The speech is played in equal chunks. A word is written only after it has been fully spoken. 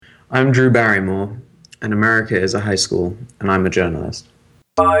I'm Drew Barrymore, and America is a high school, and I'm a journalist.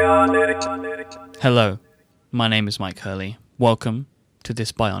 Hello, my name is Mike Hurley. Welcome to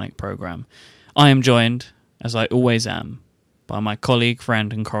this Bionic program. I am joined, as I always am, by my colleague,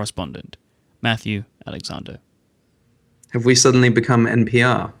 friend, and correspondent, Matthew Alexander. Have we suddenly become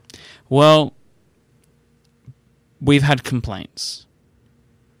NPR? Well, we've had complaints.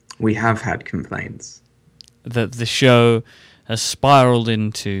 We have had complaints. That the show has spiraled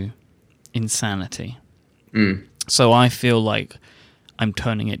into insanity. So I feel like I'm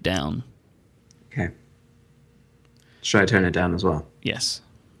toning it down. Okay. Should I tone it down as well? Yes.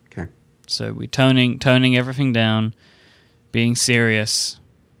 Okay. So we're toning everything down, being serious,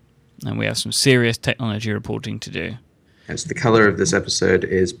 and we have some serious technology reporting to do. Yes, the color of this episode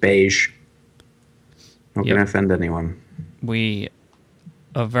is beige. Not going to offend anyone. We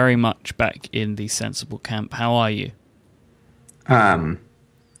are very much back in the sensible camp. How are you?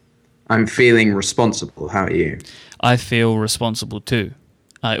 I'm feeling responsible. How are you? I feel responsible too.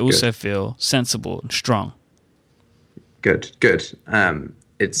 I also feel sensible and strong. Good.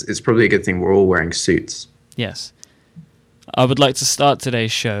 It's probably a good thing we're all wearing suits. Yes. I would like to start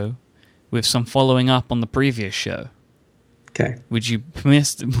today's show with some following up on the previous show. Okay. Would you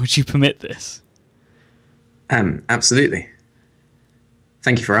permit this? Absolutely.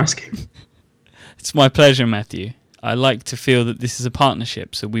 Thank you for asking. It's my pleasure, Matthew. I like to feel that this is a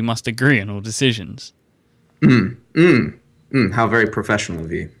partnership, so we must agree on all decisions. How very professional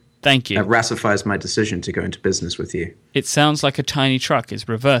of you. Thank you. That ratifies my decision to go into business with you. It sounds like a tiny truck is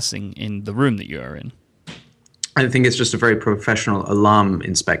reversing in the room that you are in. I think it's just a very professional alarm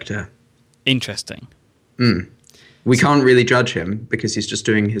inspector. Interesting. We can't really judge him because he's just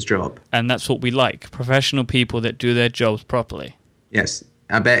doing his job. And that's what we like. Professional people that do their jobs properly. Yes.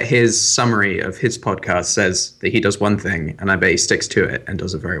 I bet his summary of his podcast says that he does one thing, and I bet he sticks to it and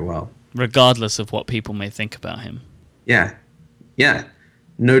does it very well. Regardless of what people may think about him. Yeah.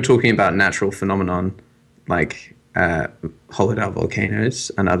 No talking about natural phenomenon like hollowed out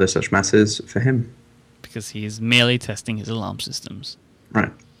volcanoes and other such matters for him. Because he is merely testing his alarm systems.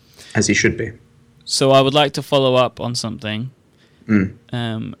 Right. As he should be. So I would like to follow up on something.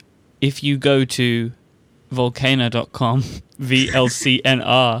 If you go to volcano.com,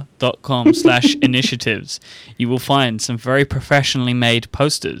 vlcnr.com/initiatives, you will find some very professionally made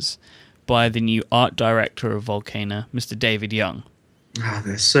posters by the new art director of Volcano, Mr. David Young.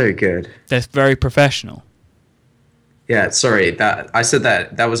 They're so good. They're very professional. Yeah, sorry, I said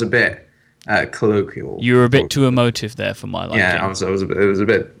that was a bit colloquial. You were a bit too emotive there for my liking. Yeah, it was a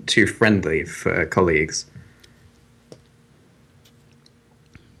bit too friendly for colleagues.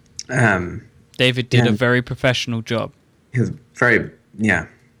 David did a very professional job. He was yeah.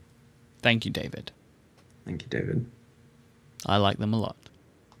 Thank you, David. Thank you, David. I like them a lot.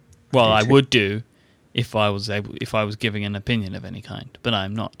 Well, I would do if I was giving an opinion of any kind, but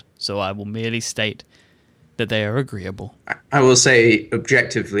I'm not. So I will merely state that they are agreeable. I will say,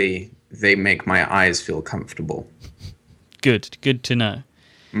 objectively, they make my eyes feel comfortable. Good to know.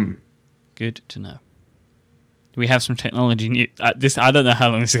 Good to know. We have some technology news. I don't know how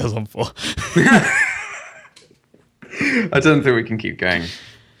long this goes on for. I don't think we can keep going.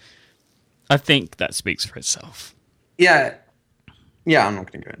 I think that speaks for itself. Yeah, I'm not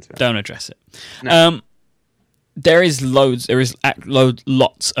going to go into it. Don't address it. No. There is lots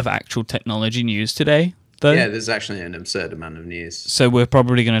of actual technology news today, though. Yeah, there's actually an absurd amount of news. So we're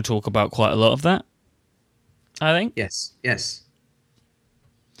probably going to talk about quite a lot of that, I think. Yes.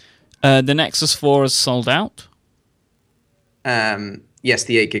 The Nexus 4 is sold out. Yes,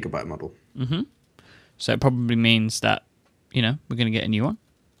 the 8GB model. Mm-hmm. So it probably means that, we're going to get a new one.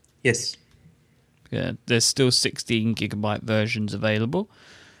 Yes. There's still 16GB versions available.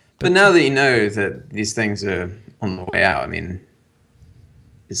 But now that you know that these things are on the way out, I mean,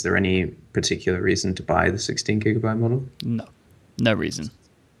 is there any particular reason to buy the 16GB model? No reason.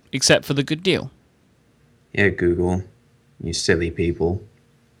 Except for the good deal. Yeah, Google. You silly people.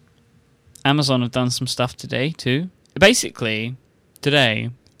 Amazon have done some stuff today, too. Basically, today,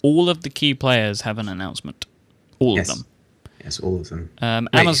 all of the key players have an announcement. All of them. Yes, all of them.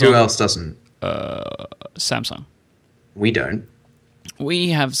 Amazon. Who else doesn't? Samsung. We don't.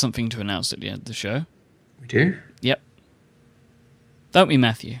 We have something to announce at the end of the show. We do? Yep. Don't we,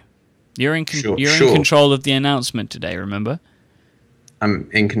 Matthew? You're in Sure. in control of the announcement today, remember? I'm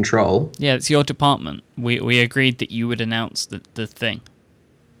in control. Yeah, it's your department. We agreed that you would announce the thing.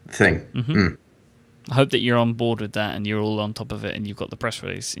 Mm-hmm. I hope that you're on board with that and you're all on top of it and you've got the press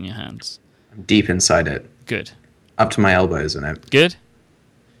release in your hands. I'm deep inside it. Good. Up to my elbows in it. Good?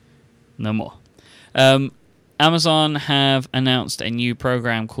 No more. Amazon have announced a new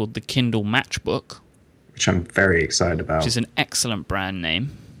program called the Kindle Matchbook, which I'm very excited about. which is an excellent brand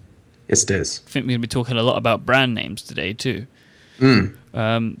name. Yes, it is. I think we're going to be talking a lot about brand names today too.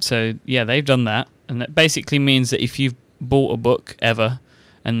 So yeah, they've done that, and that basically means that if you've bought a book ever,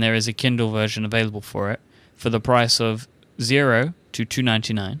 and there is a Kindle version available for it, for the price of $0 to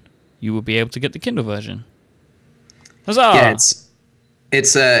 $2.99, you will be able to get the Kindle version. Huzzah! Yeah,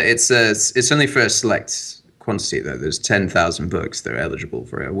 it's only for a select quantity though. There's 10,000 books that are eligible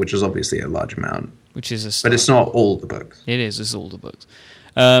for it, which is obviously a large amount. Which is a start. But it's not all the books. It is. It's all the books.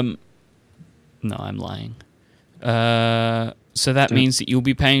 No, I'm lying. So that means that you'll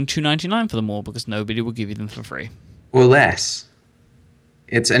be paying $2.99 for them all because nobody will give you them for free. Or less.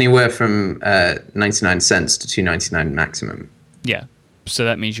 It's anywhere from 99 cents to $2.99 maximum. Yeah. So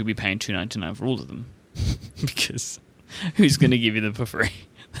that means you'll be paying $2.99 for all of them. Because who's going to give you them for free?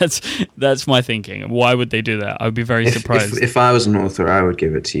 That's my thinking. Why would they do that? I would be very surprised. If I was an author, I would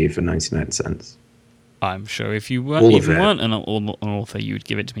give it to you for 99 cents. I'm sure if you weren't an author, you would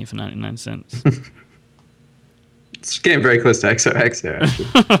give it to me for 99 cents. It's getting very close to XOX here, actually.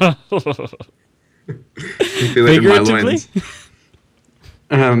 I feel it in my loins.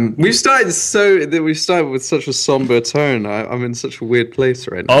 We've started with such a somber tone. I'm in such a weird place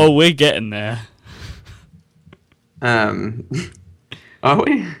right now. Oh, we're getting there. Are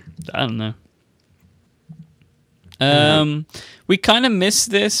we? I don't know. We kind of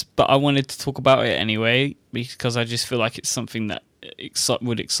missed this, but I wanted to talk about it anyway because I just feel like it's something that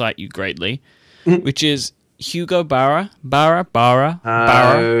would excite you greatly, which is Hugo Barra.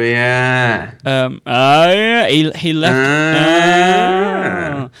 Oh yeah. He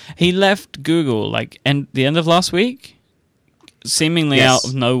left. He left Google and the end of last week, seemingly out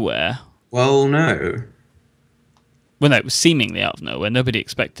of nowhere. Well, no. Well, no, it was seemingly out of nowhere. Nobody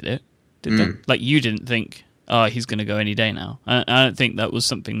expected it, did they? Like, you didn't think, he's going to go any day now. I don't think that was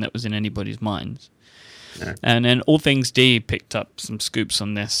something that was in anybody's minds. No. And then All Things D picked up some scoops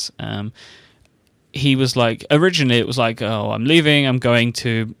on this. He was like, originally it was like, oh, I'm leaving, I'm going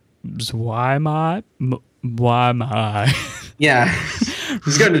to Zhuai. Yeah,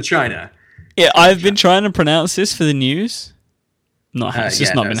 he's going to China. Yeah, I've been trying to pronounce this for the news. It's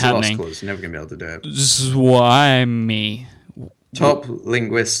just not been happening. You're never going to be able to do it. Zhuai. Top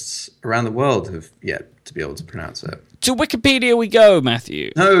linguists around the world have yet to be able to pronounce it. To Wikipedia we go,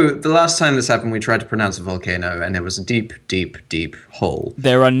 Matthew. No, the last time this happened, we tried to pronounce a volcano, and there was a deep, deep, deep hole.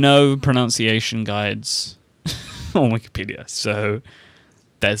 There are no pronunciation guides on Wikipedia, so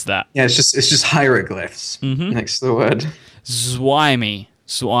there's that. Yeah, it's just hieroglyphs next to the word. Zhuai.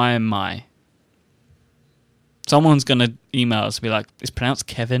 Someone's gonna email us and be like, "It's pronounced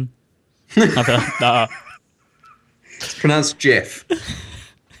Kevin." I'll be like, nah. It's pronounced Jeff.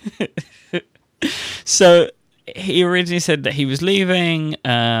 So he originally said that he was leaving,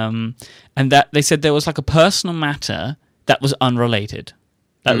 and that they said there was like a personal matter that was unrelated.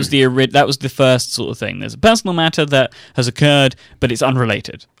 That was the first sort of thing. There's a personal matter that has occurred, but it's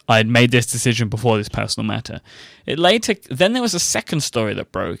unrelated. I had made this decision before this personal matter. Then there was a second story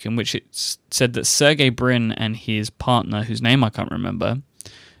that broke in which it said that Sergey Brin and his partner, whose name I can't remember,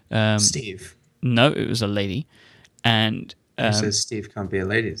 Steve. No, it was a lady, and who says Steve can't be a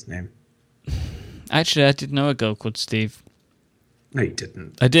lady's name? Actually, I did know a girl called Steve. No, you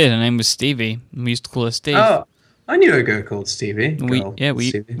didn't. I did. Her name was Stevie. And we used to call her Steve. Oh, I knew a girl called Stevie. We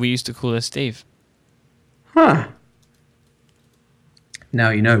used to call her Steve. Huh. Now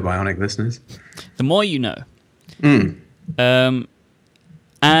you know, Bionic listeners. The more you know.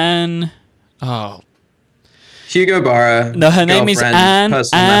 Anne. Oh. Hugo Barra. No, her name is Anne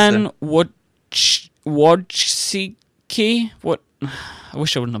Wojcicki. What? I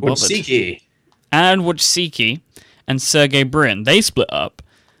wish I wouldn't have bothered. Wojcicki. Anne Wojcicki and Sergey Brin. They split up.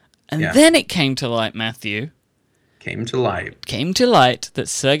 And then it came to light, Matthew. Came to light that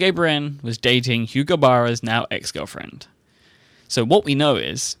Sergey Brin was dating Hugo Barra's now ex-girlfriend. So what we know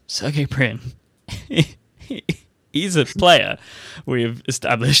is Sergey Brin, he's a player we have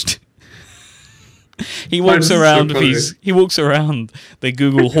established. He walks around the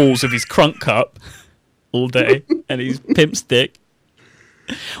Google halls of his crunk cup all day and his pimp stick.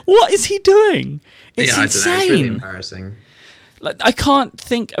 What is he doing? It's insane. It's really embarrassing. Like, I can't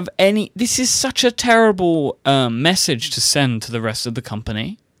think of any. This is such a terrible message to send to the rest of the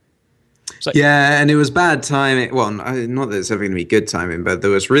company. Like, yeah, and it was bad timing. Well, not that it's ever going to be good timing, but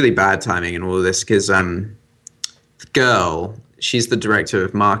there was really bad timing in all of this because the girl, she's the director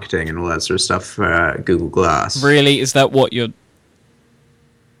of marketing and all that sort of stuff for Google Glass. Really? Is that what you're...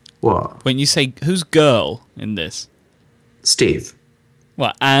 What? When you say, who's girl in this? Steve.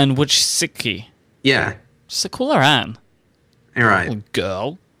 What, Anne Wojcicki? Yeah. Just call her Anne. All right. Little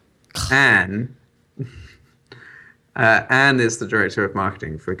girl. Anne. Anne is the director of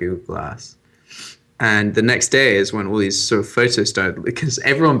marketing for Google Glass. And the next day is when all these sort of photos started, because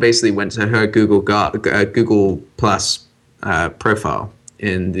everyone basically went to her Google Plus profile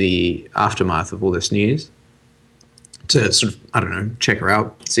in the aftermath of all this news to sort of, I don't know, check her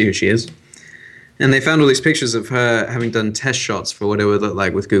out, see who she is. And they found all these pictures of her having done test shots for what it would look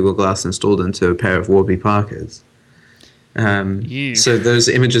like with Google Glass installed into a pair of Warby Parkers. So those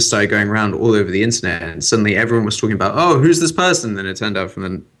images started going around all over the internet, and suddenly everyone was talking about, oh, who's this person? And it turned out from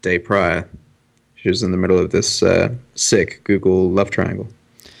the day prior, she was in the middle of this sick Google love triangle.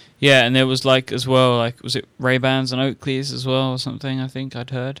 Yeah, and there was like as well, like was it Ray-Bans and Oakleys as well or something? I think I'd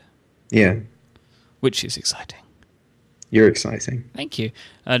heard. Yeah, which is exciting. You're exciting. Thank you.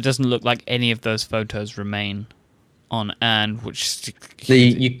 It doesn't look like any of those photos remain on Anne, which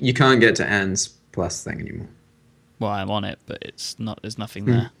you can't get to Anne's Plus thing anymore. Well, I'm on it, but it's not. There's nothing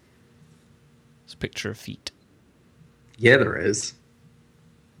there. It's a picture of feet. Yeah, there is.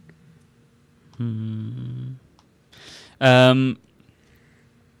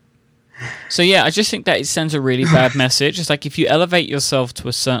 So yeah, I just think that it sends a really bad message. It's like if you elevate yourself to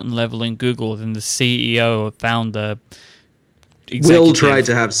a certain level in Google, then the CEO or founder will try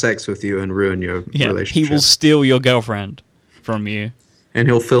to have sex with you and ruin your relationship. He will steal your girlfriend from you. And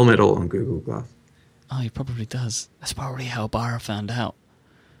he'll film it all on Google Glass. Oh, he probably does. That's probably how Barra found out.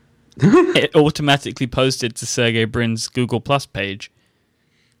 It automatically posted to Sergey Brin's Google Plus page.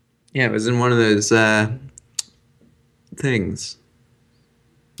 Yeah, it was in one of those things.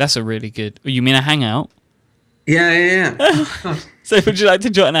 That's a really good... You mean a hangout? Yeah. So would you like to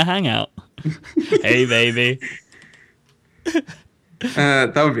join a hangout? Hey, baby.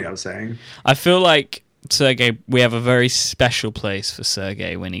 That would be upsetting. I feel like Sergey, we have a very special place for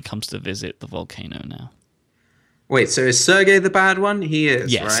Sergey when he comes to visit the volcano now. Wait, so is Sergey the bad one? He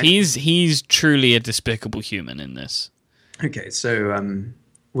is, yes, right? He's truly a despicable human in this. Okay, so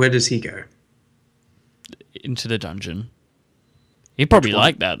where does he go? Into the dungeon. He'd probably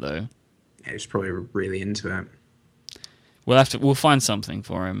like that, though. Yeah, he's probably really into it. We'll find something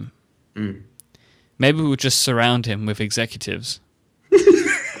for him. Maybe we'll just surround him with executives.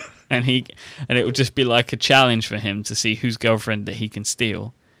 and it would just be like a challenge for him to see whose girlfriend that he can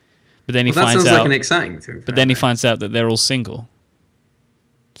steal. But then he finds out. That sounds like an exciting thing. But then he finds out that they're all single.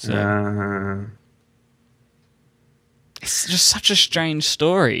 So it's just such a strange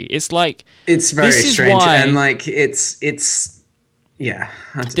story. It's like it's very strange, and like it's yeah.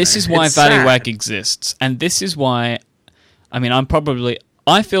 This is why Valleywag exists, and this is why. I mean,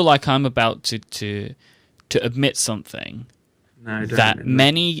 I feel like I'm about to admit something that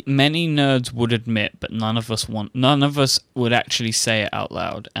many nerds would admit, but none of us would actually say it out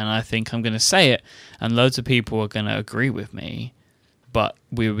loud. And I think I'm going to say it, and loads of people are going to agree with me, but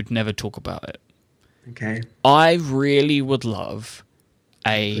we would never talk about it. Okay. I really would love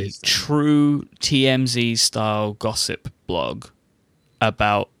a true TMZ style gossip blog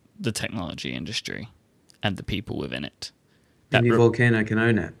about the technology industry and the people within it. Maybe Volcano can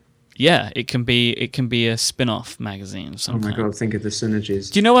own it. Yeah, it can be a spin-off magazine of some kind. Oh my god, think of the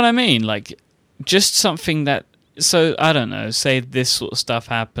synergies. Do you know what I mean? Like, just something that... So, I don't know, say this sort of stuff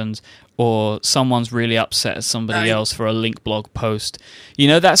happens, or someone's really upset at somebody else for a link blog post. You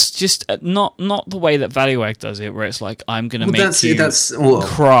know, that's just not the way that Valleywag does it, where it's like, I'm going to make you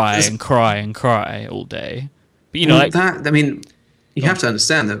cry and cry and cry all day. But, you know, you have to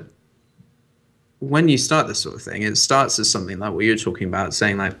understand that when you start this sort of thing, it starts as something like what you're talking about,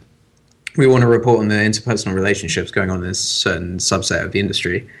 saying like, we want to report on the interpersonal relationships going on in this certain subset of the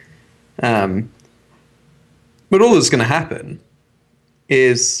industry. But all that's going to happen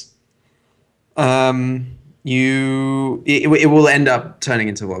is it will end up turning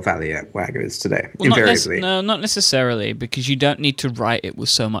into what Valleywag is today, invariably. Not necessarily, because you don't need to write it with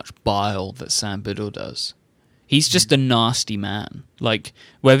so much bile that Sam Biddle does. He's just a nasty man. Like,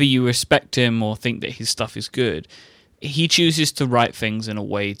 whether you respect him or think that his stuff is good, he chooses to write things in a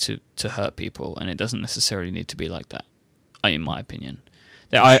way to hurt people, and it doesn't necessarily need to be like that, in my opinion.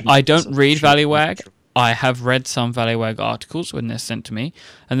 I don't read Valleywag. I have read some Valleywag articles when they're sent to me,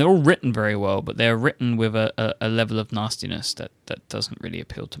 and they're all written very well, but they're written with a level of nastiness that doesn't really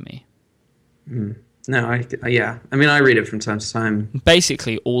appeal to me. No, I read it from time to time.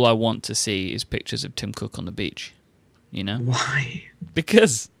 Basically, all I want to see is pictures of Tim Cook on the beach. You know? Why?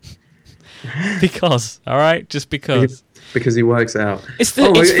 Because, all right? Just because. Because he works out. It's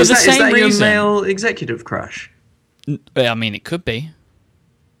for the same reason. Is that your male executive crush? I mean, it could be.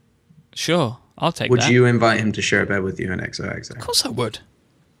 Sure, I'll take that. Would you invite him to share a bed with you in XOXO? Of course I would.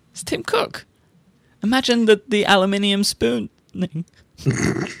 It's Tim Cook. Imagine the aluminium spoon thing.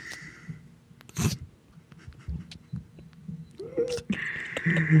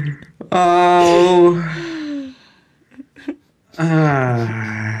 Oh.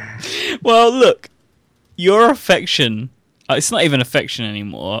 Well, look, your affection, it's not even affection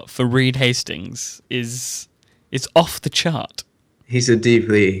anymore, for Reed Hastings is off the chart. He's a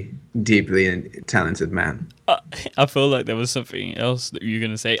deeply, deeply talented man. I feel like there was something else that you were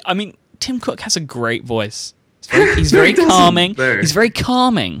going to say. I mean, Tim Cook has a great voice. He's very calming. He's very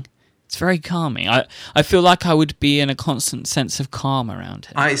calming. It's very calming. I feel like I would be in a constant sense of calm around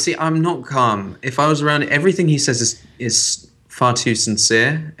him. I'm not calm. If I was around, everything he says is far too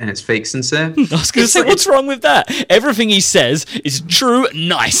sincere, and it's fake sincere. I was going to say, what's wrong with that? Everything he says is true,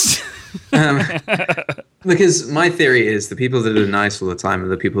 nice. Because my theory is the people that are nice all the time are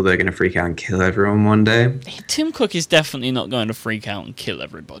the people that are going to freak out and kill everyone one day. Tim Cook is definitely not going to freak out and kill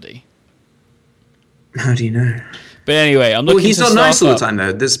everybody. How do you know? But anyway, I'm looking. Well, he's to not nice all the up. time,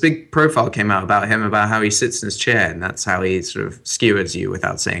 though. This big profile came out about him, about how he sits in his chair, and that's how he sort of skewers you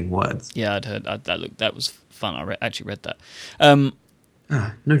without saying words. Yeah, I'd heard that. That was fun. I actually read that.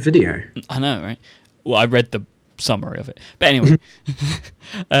 No video. I know, right? Well, I read the summary of it. But anyway,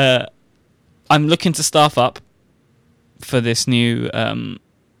 I'm looking to staff up for this new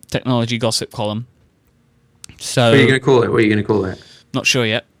technology gossip column. So, what are you going to call it? What are you going to call it? Not sure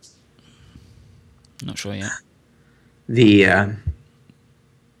yet. No,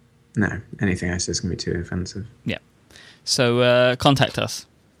 anything I say is going to be too offensive. Yeah. So contact us.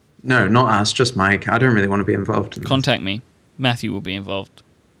 No, not us, just Mike. I don't really want to be involved in Contact me. Matthew will be involved.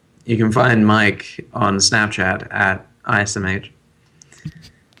 You can find Mike on Snapchat at ISMH.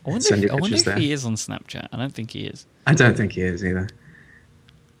 I wonder if he is on Snapchat. I don't think he is. I don't think he is either.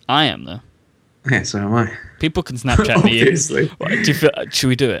 I am, though. Yeah, so am I. People can Snapchat me. Obviously. Should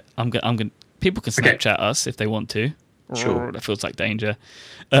we do it? I'm going. People can Snapchat us if they want to. Sure. That feels like danger.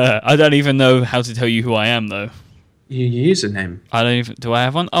 I don't even know how to tell you who I am, though. Your username. I don't even. Do I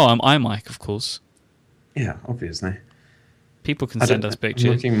have one? Oh, I'm iMike, of course. Yeah, obviously. People can send us pictures.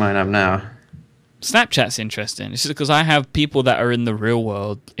 I'm looking mine up now. Snapchat's interesting. It's just because I have people that are in the real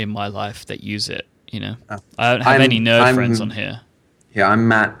world in my life that use it. You know, I don't have any nerd friends on here. Yeah, I'm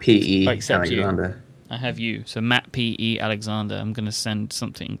Matt P.E. Except Alexander. I have you. So Matt P.E. Alexander. I'm going to send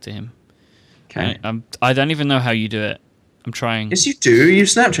something to him. Okay. I don't even know how you do it. I'm trying. Yes, you do. You've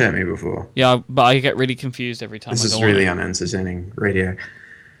Snapchat me before. Yeah, but I get really confused every time. This is really unentertaining radio.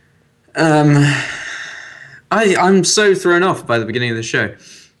 I'm so thrown off by the beginning of the show.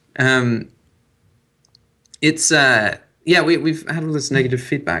 It's we've had all this negative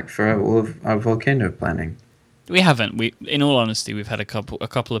feedback for all of our volcano planning. We haven't. In all honesty, we've had a couple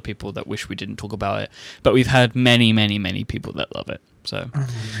of people that wish we didn't talk about it, but we've had many, many, many people that love it. So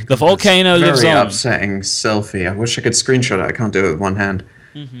the volcano lives on. Very upsetting selfie. I wish I could screenshot it. I can't do it with one hand.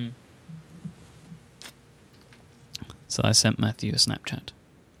 Mm-hmm. So I sent Matthew a Snapchat.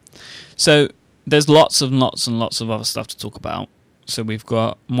 So there's lots and lots of other stuff to talk about. So we've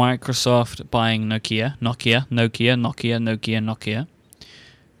got Microsoft buying Nokia,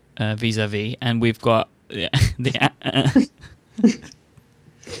 vis-a-vis, and we've got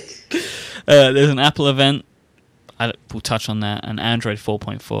there's an Apple event. We'll touch on that, and Android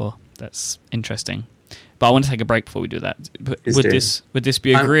 4.4. That's interesting. But I want to take a break before we do that. Would this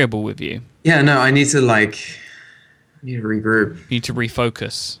be agreeable with you? Yeah, no, I need to regroup. You need to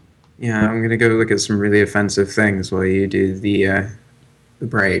refocus. Yeah, I'm gonna go look at some really offensive things while you do the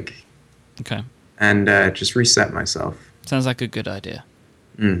break. Okay. And just reset myself. Sounds like a good idea.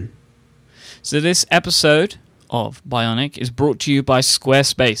 Mm. So this episode of Bionic is brought to you by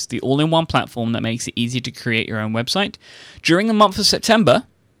Squarespace, the all-in-one platform that makes it easy to create your own website. During the month of September,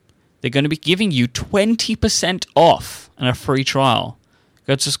 they're going to be giving you 20% off and a free trial.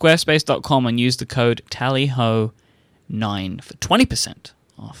 Go to squarespace.com and use the code TALLYHO9 for 20%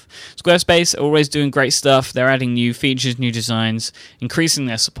 off. Squarespace are always doing great stuff. They're adding new features, new designs, increasing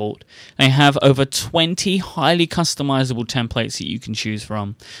their support. They have over 20 highly customizable templates that you can choose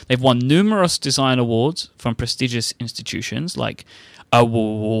from. They've won numerous design awards from prestigious institutions like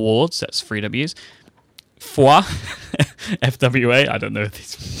Awards, that's 3 W's, FWA, FWA, I don't know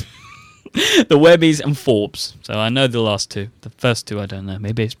these. The Webbies and Forbes. So I know the last two. The first two I don't know.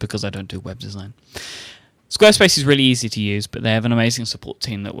 Maybe it's because I don't do web design. Squarespace is really easy to use, but they have an amazing support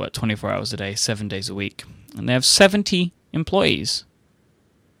team that work 24 hours a day, 7 days a week. And they have 70 employees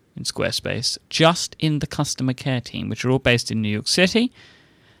in Squarespace, just in the customer care team, which are all based in New York City.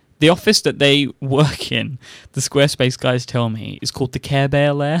 The office that they work in, the Squarespace guys tell me, is called the Care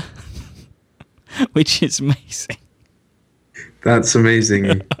Bear Lair, which is amazing. That's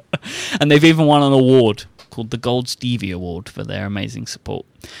amazing. And they've even won an award called the Gold Stevie Award for their amazing support.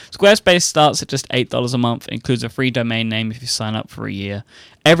 Squarespace starts at just $8 a month. It includes a free domain name if you sign up for a year.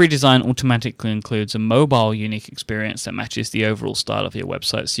 Every design automatically includes a mobile unique experience that matches the overall style of your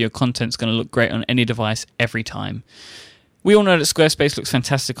website, so your content's going to look great on any device every time. We all know that Squarespace looks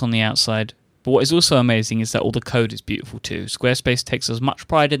fantastic on the outside, but what is also amazing is that all the code is beautiful too. Squarespace takes as much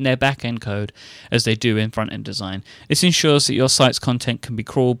pride in their back-end code as they do in front-end design. This ensures that your site's content can be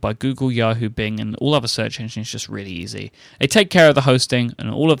crawled by Google, Yahoo, Bing, and all other search engines just really easy. They take care of the hosting and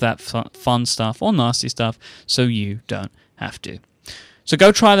all of that fun stuff or nasty stuff, so you don't have to. So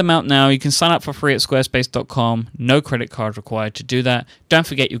go try them out now. You can sign up for free at squarespace.com. No credit card required to do that. Don't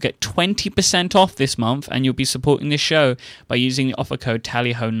forget, you'll get 20% off this month, and you'll be supporting this show by using the offer code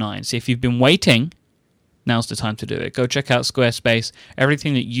TALLYHO9. So if you've been waiting, now's the time to do it. Go check out Squarespace,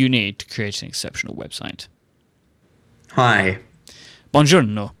 everything that you need to create an exceptional website. Hi.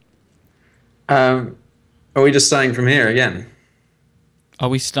 Buongiorno. Are we just starting from here again? Are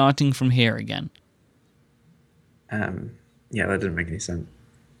we starting from here again? Yeah, that didn't make any sense.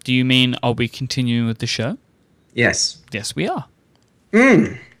 Do you mean are we continuing with the show? Yes. Yes, we are.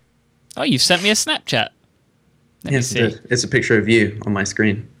 Mm. Oh, you've sent me a Snapchat. Let me see. It's a picture of you on my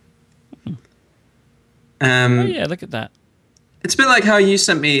screen. Oh, yeah, look at that. It's a bit like how you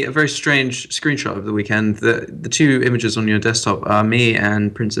sent me a very strange screenshot of the weekend. The two images on your desktop are me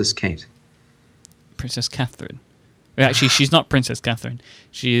and Princess Kate. Princess Catherine. Actually, she's not Princess Catherine.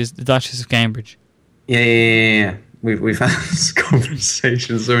 She is the Duchess of Cambridge. Yeah. We've had this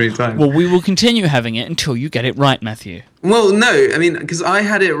conversation so many times. Well, we will continue having it until you get it right, Matthew. Well, no, I mean, because I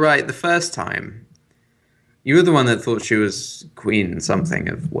had it right the first time. You were the one that thought she was queen something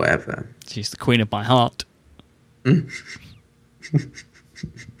of whatever. She's the queen of my heart. Put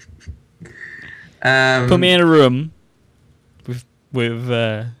me in a room with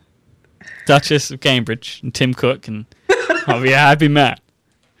Duchess of Cambridge and Tim Cook, and I'll be a happy man.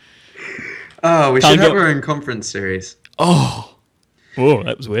 Oh, we should have our own conference series. Oh,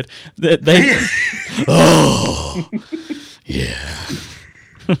 that was weird. They oh, yeah.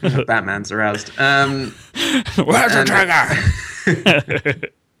 Batman's aroused. Where's the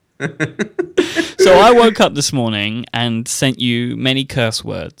trigger? So I woke up this morning and sent you many curse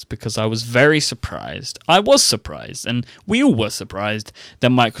words because I was very surprised. I was surprised, and we all were surprised that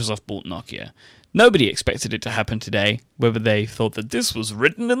Microsoft bought Nokia. Nobody expected it to happen today, whether they thought that this was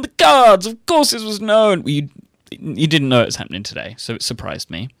written in the cards. Of course this was known. You didn't know it was happening today, so it surprised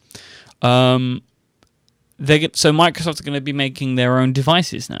me. So Microsoft are going to be making their own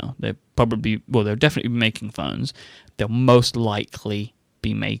devices now. They'll definitely be making phones. They'll most likely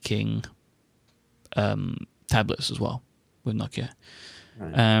be making tablets as well with Nokia.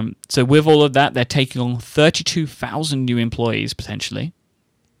 Right. So with all of that, they're taking on 32,000 new employees potentially.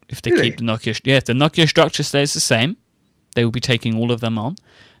 If they keep the Nokia, if the Nokia structure stays the same, they will be taking all of them on.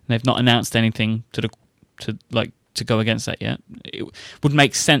 And they've not announced anything to go against that yet. It would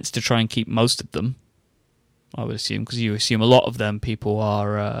make sense to try and keep most of them, I would assume, because you assume a lot of them people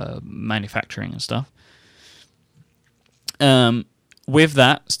are manufacturing and stuff. With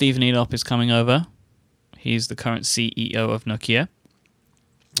that, Stephen Elop is coming over. He's the current CEO of Nokia.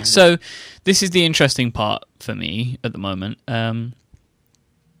 Mm-hmm. So this is the interesting part for me at the moment.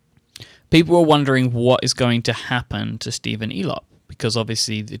 People are wondering what is going to happen to Stephen Elop, because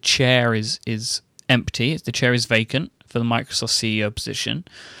obviously the chair is empty. The chair is vacant for the Microsoft CEO position.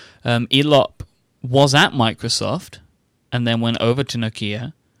 Elop was at Microsoft and then went over to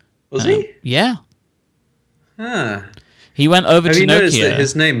Nokia. Was he? Yeah. Huh. He went over to Nokia. Have you noticed that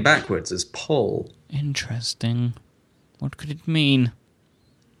his name backwards is Paul? Interesting. What could it mean?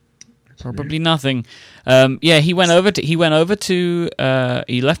 Probably nothing. He went over to. He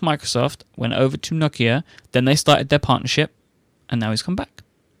left Microsoft, went over to Nokia. Then they started their partnership, and now he's come back.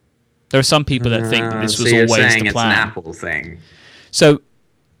 There are some people that think that this was always the plan. It's an Apple thing. So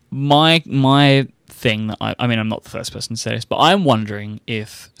my thing that I'm not the first person to say this, but I'm wondering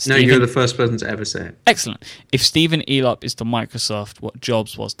if you're the first person to ever say it. Excellent. If Stephen Elop is to Microsoft what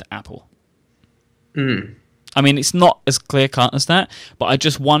Jobs was to Apple. I mean, it's not as clear-cut as that, but I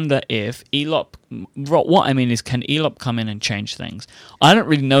just wonder if Elop... What I mean is, can Elop come in and change things? I don't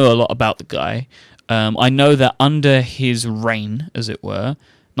really know a lot about the guy. I know that under his reign, as it were,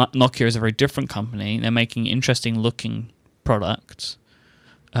 Nokia is a very different company. They're making interesting-looking products.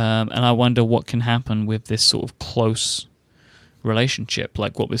 And I wonder what can happen with this sort of close relationship,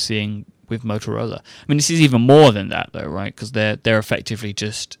 like what we're seeing with Motorola. I mean, this is even more than that, though, right? Because they're effectively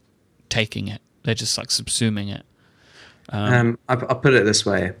just taking it. They're just like subsuming it. I'll put it this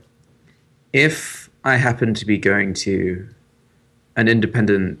way. If I happen to be going to an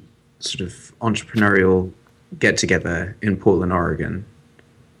independent sort of entrepreneurial get together in Portland, Oregon,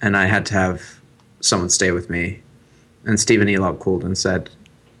 and I had to have someone stay with me. And Stephen Elop called and said,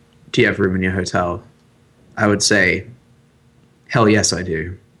 "Do you have room in your hotel?" I would say, "Hell yes, I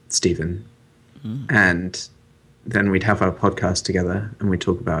do, Stephen." And then we'd have our podcast together and we'd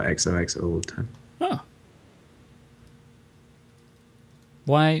talk about XOXO all the time. Oh.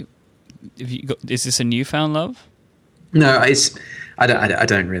 Why? Is this a newfound love? No, I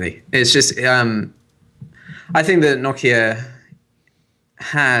don't really. It's just, I think that Nokia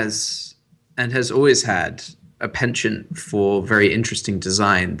has and has always had a penchant for very interesting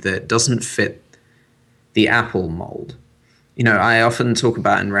design that doesn't fit the Apple mold. You know, I often talk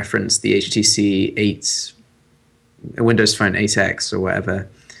about and reference the HTC 8, Windows Phone 8X or whatever,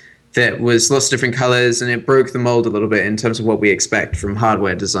 that was lots of different colors, and it broke the mold a little bit in terms of what we expect from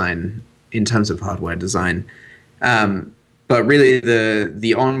hardware design, in terms of hardware design. But really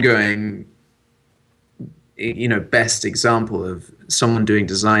the ongoing, you know, best example of someone doing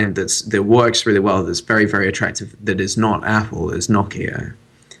design that works really well, that's very, very attractive, that is not Apple, is Nokia.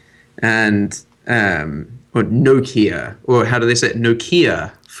 And or Nokia, or how do they say it?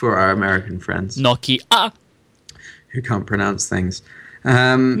 Nokia for our American friends. Nokia. Who can't pronounce things.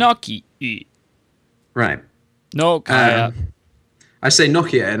 Nokia. Right. Nokia. I say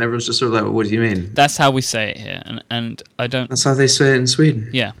Nokia, and everyone's just sort of like, what do you mean? That's how we say it here, and I don't... That's how they say it in Sweden.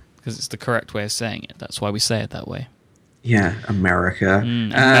 Yeah, because it's the correct way of saying it. That's why we say it that way. Yeah, America.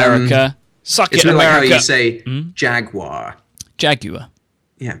 America. Suck it's it, America. Like how you say Jaguar. Jaguar.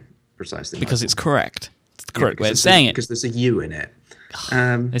 Yeah, precisely. Because it's correct. It's the correct way of saying it. Because there's a U in it.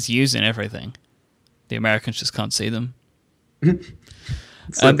 There's U's in everything. The Americans just can't see them.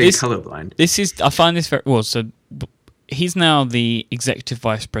 It's like being colorblind. I find this very... Well, so he's now the Executive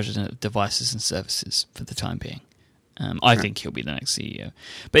Vice President of Devices and Services for the time being. I think he'll be the next CEO.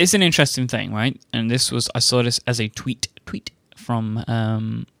 But it's an interesting thing, right? And I saw this as a tweet from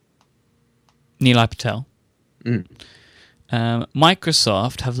Nilay Patel.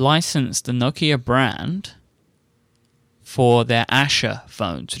 Microsoft have licensed the Nokia brand for their Asha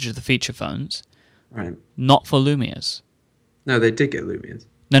phones, which are the feature phones, right? Not for Lumias. No, they did get Lumias.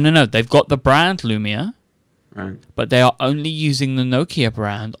 No. They've got the brand Lumia, right? But they are only using the Nokia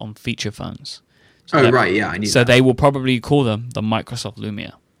brand on feature phones. So right, yeah, I knew that. They will probably call them the Microsoft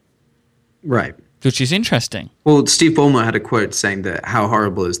Lumia. Right. Which is interesting. Well, Steve Ballmer had a quote saying that how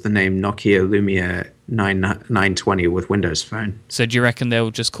horrible is the name Nokia Lumia 920 with Windows Phone. So do you reckon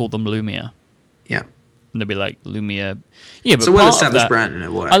they'll just call them Lumia? Yeah. And they'll be like, Lumia... Yeah, but it's a well-established brand and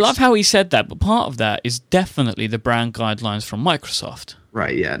it works. I love how he said that, but part of that is definitely the brand guidelines from Microsoft.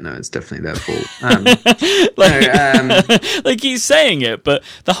 Right, yeah, no, it's definitely their fault. Like he's saying it, but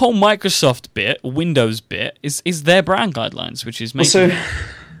the whole Microsoft bit, Windows bit, is their brand guidelines, which is making... Also,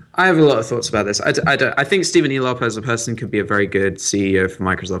 I have a lot of thoughts about this. I think Stephen Elop as a person could be a very good CEO for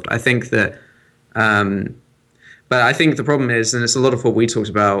Microsoft. I think that... but I think the problem is, and it's a lot of what we talked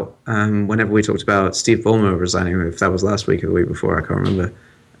about whenever we talked about Steve Ballmer resigning, if that was last week or the week before, I can't remember.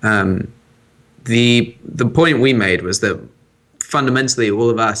 The point we made was that fundamentally, all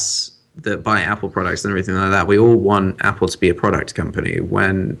of us that buy Apple products and everything like that, we all want Apple to be a product company,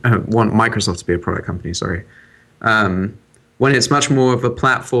 want Microsoft to be a product company, sorry. When it's much more of a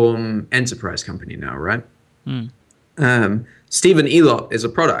platform enterprise company now, right? Stephen Elop is a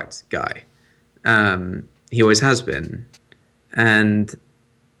product guy. He always has been. And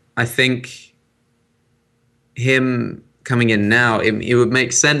I think him coming in now, it would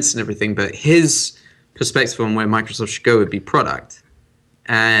make sense and everything, but his perspective on where Microsoft should go would be product.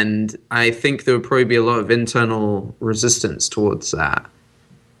 And I think there would probably be a lot of internal resistance towards that.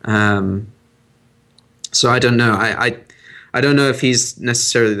 So I don't know. I don't know if he's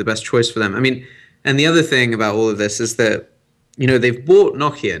necessarily the best choice for them. I mean, and the other thing about all of this is that, you know, they've bought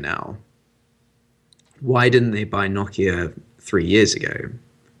Nokia now. Why didn't they buy Nokia 3 years ago?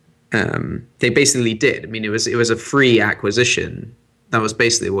 They basically did. I mean, it was a free acquisition. That was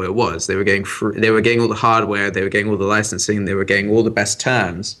basically what it was. They were getting all the hardware, they were getting all the licensing, they were getting all the best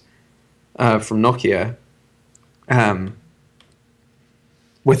terms from Nokia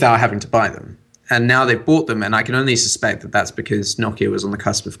without having to buy them. And now they've bought them, and I can only suspect that that's because Nokia was on the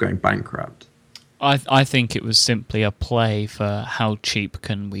cusp of going bankrupt. I think it was simply a play for how cheap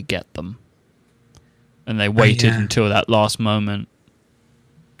can we get them. And they waited until that last moment,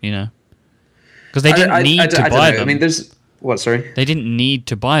 you know. Because they didn't need to buy them. I mean, there's... What, sorry? They didn't need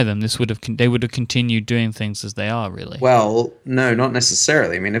to buy them. They would have continued doing things as they are, really. Well, no, not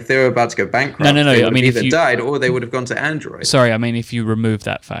necessarily. I mean, if they were about to go bankrupt, no. They would have either died or they would have gone to Android. Sorry, I mean, if you remove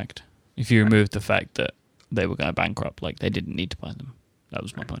that fact. If you remove the fact that they were going to bankrupt. Like, they didn't need to buy them. That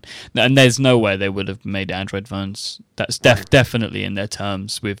was my point. And there's no way they would have made Android phones. That's definitely in their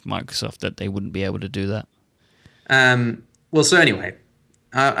terms with Microsoft that they wouldn't be able to do that. Well, so anyway,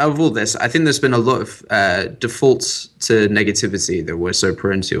 out of all this, I think there's been a lot of defaults to negativity that we're so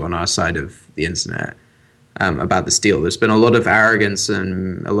prone to on our side of the internet about this deal. There's been a lot of arrogance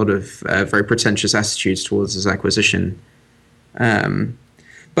and a lot of very pretentious attitudes towards this acquisition. But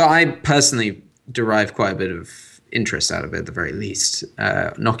I personally derive quite a bit of interest out of it, at the very least.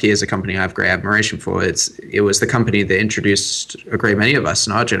 Nokia is a company I have great admiration for. It was the company that introduced a great many of us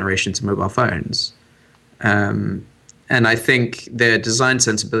in our generation to mobile phones. And I think their design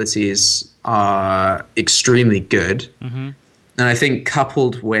sensibilities are extremely good. Mm-hmm. And I think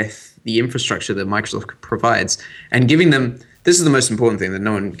coupled with the infrastructure that Microsoft provides and giving them, this is the most important thing that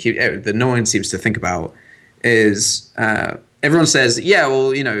no one seems to think about, is everyone says, yeah,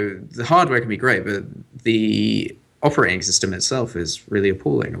 well, the hardware can be great, but the operating system itself is really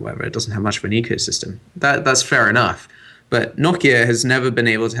appalling or whatever. It doesn't have much of an ecosystem. That's fair enough. But Nokia has never been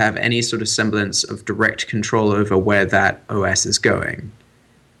able to have any sort of semblance of direct control over where that OS is going.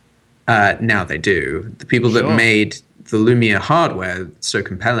 Now they do. The people that made the Lumia hardware so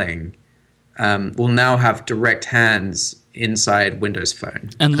compelling will now have direct hands inside Windows Phone.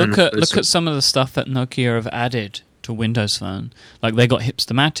 And look at some of the stuff that Nokia have added to Windows Phone. Like, they got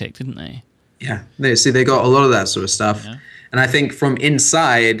Hipstamatic, didn't they? Yeah, they got a lot of that sort of stuff. Yeah. And I think from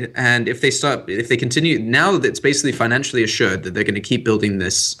inside, and if they continue, now that it's basically financially assured that they're going to keep building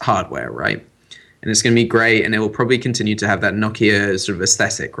this hardware, right? And it's going to be great, and it will probably continue to have that Nokia sort of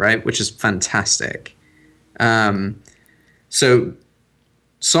aesthetic, right? Which is fantastic. So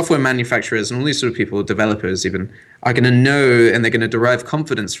software manufacturers and all these sort of people, developers even, are going to know, and they're going to derive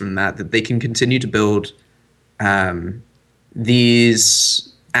confidence from that they can continue to build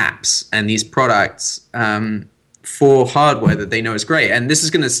these apps and these products for hardware that they know is great. And this is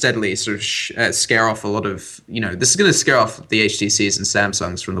going to steadily sort of scare off a lot of, this is going to scare off the HTCs and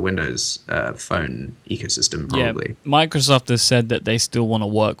Samsungs from the Windows phone ecosystem, probably. Yeah, Microsoft has said that they still want to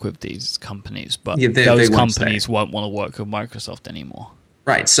work with these companies, but those companies won't want to work with Microsoft anymore.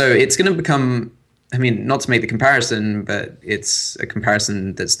 Right, so it's going to become, not to make the comparison, but it's a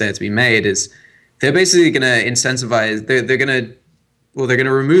comparison that's there to be made, is they're basically going to incentivize, they're going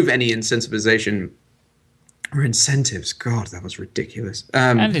to remove any incentivization or incentives. God, that was ridiculous.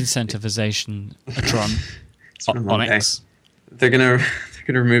 And incentivization, Onyx. They're going to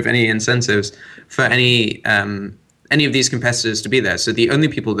remove any incentives for any of these competitors to be there. So the only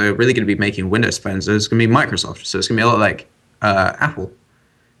people that are really going to be making Windows phones is going to be Microsoft. So it's going to be a lot like Apple.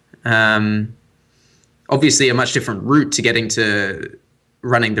 Obviously, a much different route to getting to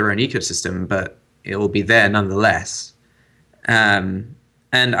running their own ecosystem, but it will be there nonetheless.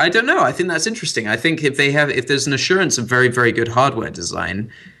 And I don't know. I think that's interesting. I think if there's an assurance of very, very good hardware design,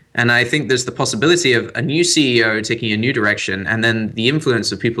 and I think there's the possibility of a new CEO taking a new direction, and then the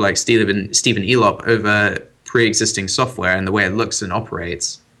influence of people like Stephen Elop over pre-existing software and the way it looks and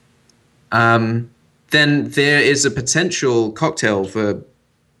operates, then there is a potential cocktail for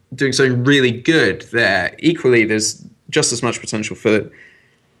doing something really good there. Equally, there's just as much potential for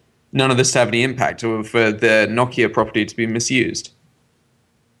none of this to have any impact or for the Nokia property to be misused.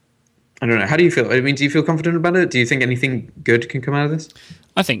 I don't know. How do you feel? Do you feel confident about it? Do you think anything good can come out of this?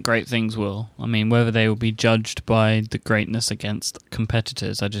 I think great things will. Whether they will be judged by the greatness against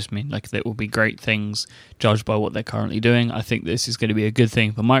competitors, I just mean like there will be great things judged by what they're currently doing. I think this is going to be a good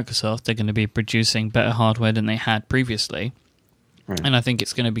thing for Microsoft. They're going to be producing better hardware than they had previously. Right. And I think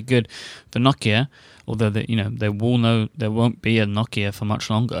it's going to be good for Nokia, although they won't be a Nokia for much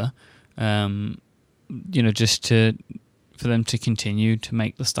longer. For them to continue to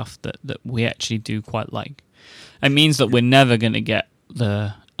make the stuff that we actually do quite like. It means that we're never going to get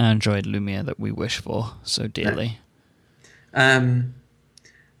the Android Lumia that we wish for so dearly. I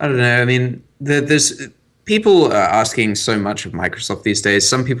don't know. There's people are asking so much of Microsoft these days.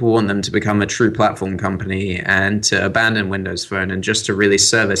 Some people want them to become a true platform company and to abandon Windows Phone and just to really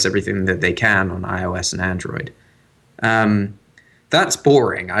service everything that they can on iOS and Android. That's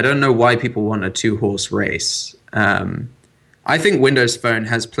boring. I don't know why people want a two-horse race. I think Windows Phone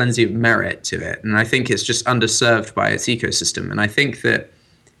has plenty of merit to it, and I think it's just underserved by its ecosystem. And I think that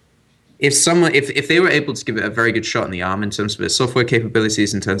if they were able to give it a very good shot in the arm in terms of its software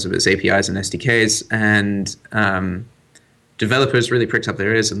capabilities, in terms of its APIs and SDKs, and developers really pricked up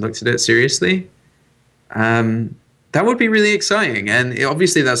their ears and looked at it seriously, that would be really exciting. And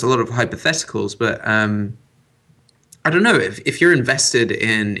obviously that's a lot of hypotheticals, but I don't know, if you're invested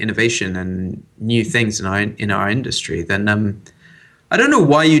in innovation and new things in our industry, then I don't know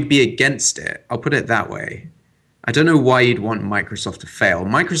why you'd be against it. I'll put it that way. I don't know why you'd want Microsoft to fail.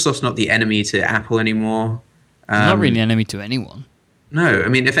 Microsoft's not the enemy to Apple anymore. Not really an enemy to anyone. No, I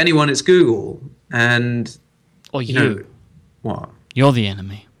mean, if anyone, it's Google. And or you. know, what? You're the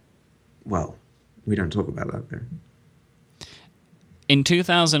enemy. Well, we don't talk about that, though. In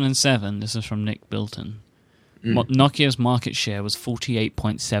 2007, this is from Nick Bilton, Nokia's market share was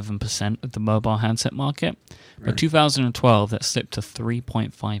 48.7% of the mobile handset market. By 2012, that slipped to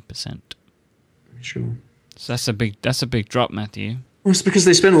 3.5%. Sure. So that's a big drop, Matthew. Well, it's because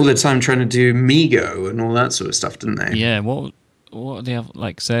they spent all their time trying to do MeeGo and all that sort of stuff, didn't they? Yeah, what they have,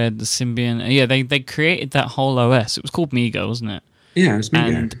 like, said, the Symbian. Yeah, they created that whole OS. It was called MeeGo, wasn't it? Yeah, it was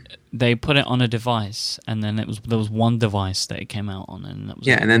MeeGo. And they put it on a device, and then there was one device that it came out on, and that was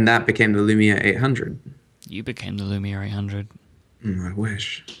and then that became the Lumia 800. You became the Lumia 800. I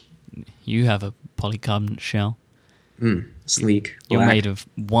wish. You have a polycarbonate shell. Sleek. You're made of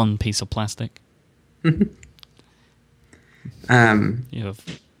one piece of plastic. You have,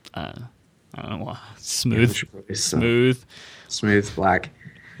 I don't know what, smooth black.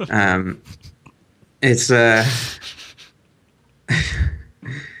 It's yeah,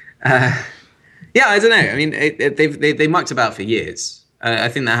 I don't know. I mean, they mucked about for years. I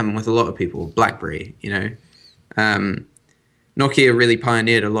think that happened with a lot of people. BlackBerry, you know, Nokia really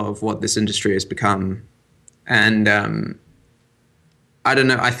pioneered a lot of what this industry has become, and I don't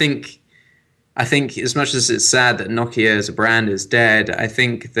know. I think as much as it's sad that Nokia as a brand is dead, I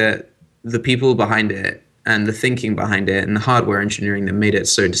think that the people behind it and the thinking behind it and the hardware engineering that made it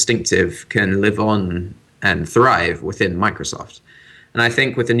so distinctive can live on and thrive within Microsoft. And I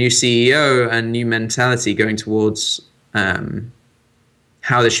think with a new CEO and new mentality going towards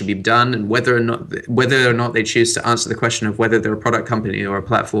how this should be done and whether or not they choose to answer the question of whether they're a product company or a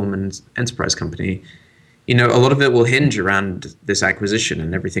platform and enterprise company, you know, a lot of it will hinge around this acquisition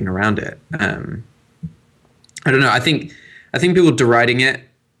and everything around it. I don't know. I think people deriding it.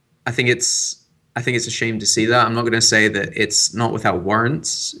 I think it's a shame to see that. I'm not going to say that it's not without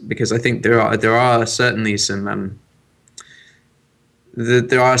warrants, because I think there are certainly some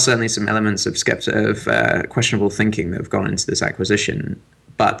elements of questionable thinking that have gone into this acquisition.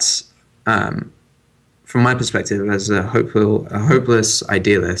 But from my perspective, as a hopeless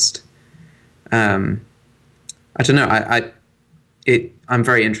idealist, I don't know. I'm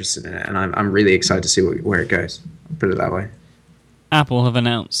very interested in it, and I'm really excited to see where it goes. I'll put it that way. Apple have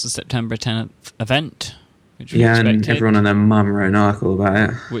announced the September 10th event, which and everyone and their mum wrote an article about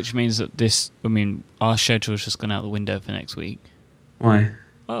it. Which means that our schedule's just gone out the window for next week. Why?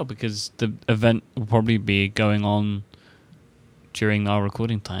 Well, because the event will probably be going on during our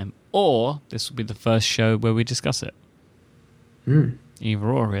recording time, or this will be the first show where we discuss it. Either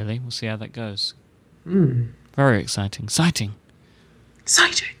or, really. We'll see how that goes. Very exciting. Exciting.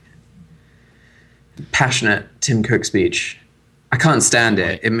 Passionate Tim Cook speech. I can't stand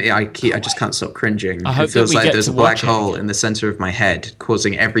it. I just can't stop cringing. It feels like there's a black hole in the center of my head,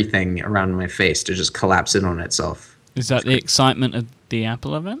 causing everything around my face to just collapse in on itself. Is that the excitement of the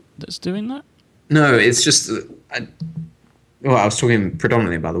Apple event that's doing that? No, it's just... I was talking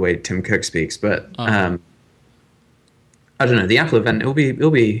predominantly about the way Tim Cook speaks, but I don't know. The Apple event, it'll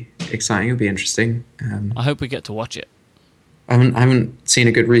be exciting. It'll be interesting. I hope we get to watch it. I haven't seen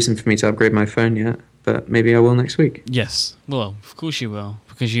a good reason for me to upgrade my phone yet, but maybe I will next week. Yes. Well, of course you will,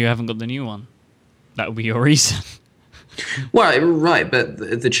 because you haven't got the new one. That will be your reason. Well, right, but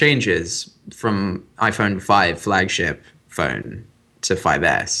the changes from iPhone 5 flagship phone to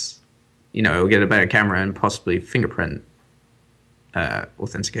 5S, you know, it'll get a better camera and possibly fingerprint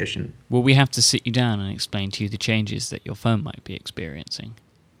authentication. Will we have to sit you down and explain to you the changes that your phone might be experiencing?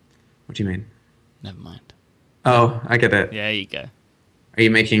 What do you mean? Never mind. Oh, I get it. Yeah, there you go. Are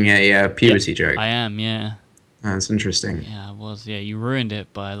you making a puberty joke? I am, yeah. Oh, that's interesting. Yeah, I was. Yeah, you ruined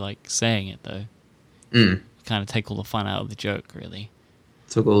it by, saying it, though. Kind of take all the fun out of the joke, really.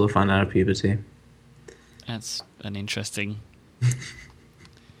 Took all the fun out of puberty. That's an interesting...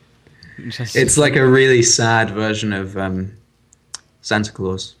 It's like a really sad version of Santa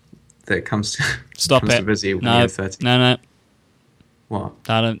Claus that comes to visit you when you're 30. No. What?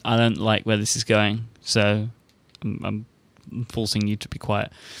 I don't like where this is going, so I'm forcing you to be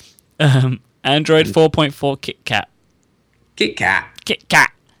quiet. Android 4.4 KitKat. KitKat.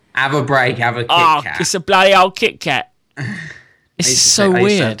 Have a break. Have a KitKat. It's a bloody old KitKat. It's so weird. I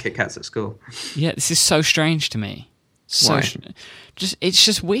used to have KitKats at school. Yeah, this is so strange to me. Why? It's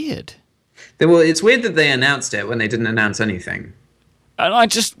just weird. Well, it's weird that they announced it when they didn't announce anything. And I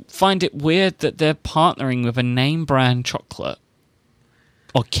just find it weird that they're partnering with a name brand chocolate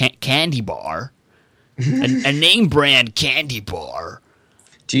or candy bar a name brand candy bar.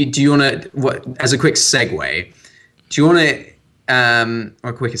 Do you want to, what, as a quick segue, do you want to, or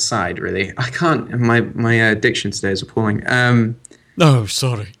a quick aside, really? I can't, my diction today is appalling. Oh,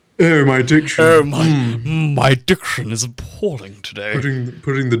 sorry. Oh, my diction. Oh, my diction is appalling today.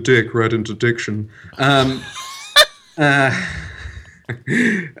 Putting the dick right into diction. What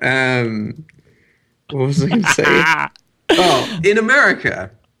was I going to say? Oh, in America,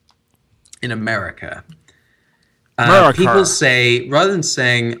 people say, rather than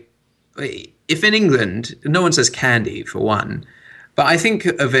saying, if in England, no one says candy for one, but I think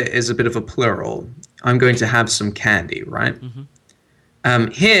of it as a bit of a plural. I'm going to have some candy, right?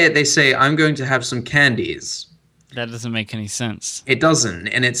 Mm-hmm. Here they say, I'm going to have some candies. That doesn't make any sense. It doesn't,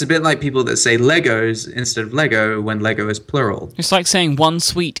 and it's a bit like people that say Legos instead of Lego when Lego is plural. It's like saying one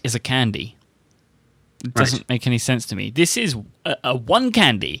sweet is a candy. It doesn't make any sense to me. This is a one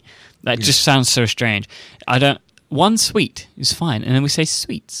candy. That just sounds so strange. One sweet is fine, and then we say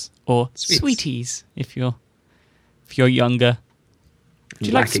sweets or sweeties if you're younger. Do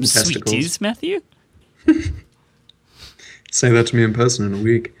you like some sweeties, Matthew? Say that to me in person in a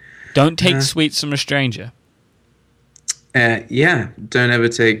week. Don't take sweets from a stranger. Don't ever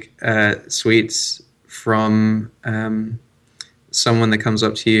take sweets from someone that comes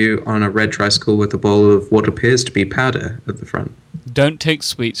up to you on a red tricycle with a bowl of what appears to be powder at the front. Don't take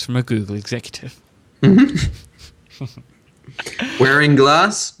sweets from a Google executive. Wearing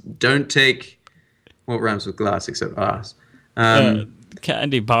glass, don't take... What rhymes with glass except arse?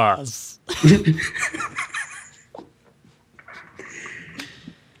 Candy bars.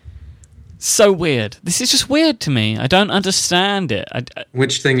 So weird. This is just weird to me. I don't understand it.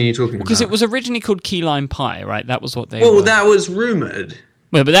 Which thing are you talking about? Because it was originally called key lime pie, right? That was what they were. That was rumoured.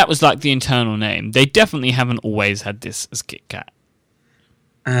 Well, but that was like the internal name. They definitely haven't always had this as Kit Kat.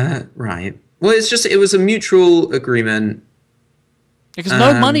 Right. Well, it was a mutual agreement. Because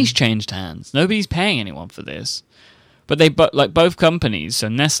no money's changed hands. Nobody's paying anyone for this. But both companies, so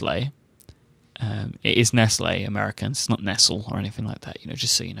Nestle, it is Nestle American. It's not Nestle or anything like that.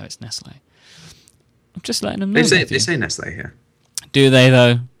 Just so you know, it's Nestle. I'm just letting them know. They say Nestle here. Do they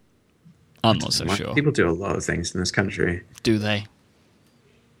though? I'm not so sure. People do a lot of things in this country. Do they?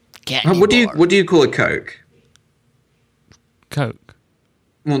 What do you call a Coke? Coke.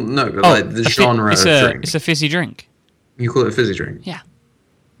 Well, no, but like the genre of drink. It's a fizzy drink. You call it a fizzy drink? Yeah.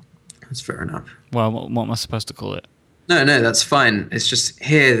 That's fair enough. Well, what am I supposed to call it? No, that's fine. It's just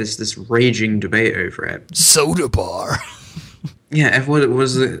here there's this raging debate over it. Soda bar. Yeah, what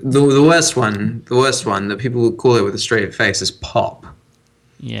was the worst one? The worst one that people would call it with a straight face is pop.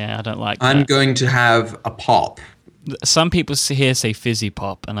 Yeah, I don't like that. I'm going to have a pop. Some people here say fizzy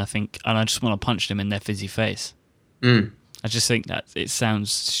pop, and I just want to punch them in their fizzy face. Mm. I just think that it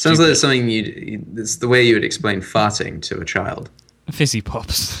sounds stupid. Sounds like it's something it's the way you would explain farting to a child. Fizzy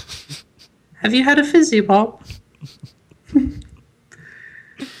pops. Have you had a fizzy pop? Kit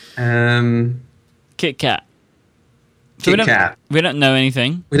Kat. Kit Kat. We don't know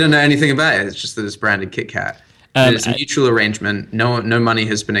anything. We don't know anything about it. It's just that it's branded Kit Kat. It's a mutual arrangement. No money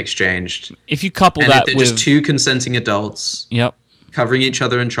has been exchanged. If you couple that with just two consenting adults, yep, covering each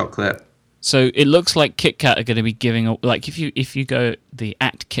other in chocolate. So it looks like Kit Kat are going to be giving, like if you go the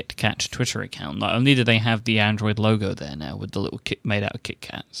 @KitKat Twitter account, not only do they have the Android logo there now with the little kit made out of Kit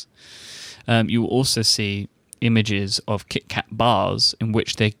Kats, you will also see images of Kit Kat bars in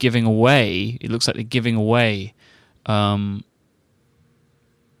which they're giving away. It looks like they're giving away. Well,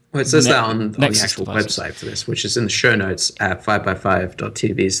 it says that on the actual website for this, which is in the show notes at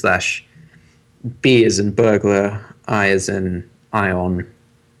 5by5.tv/B as in burglar, I as in ion,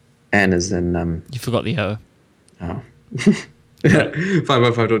 N as in... You forgot the O. Oh.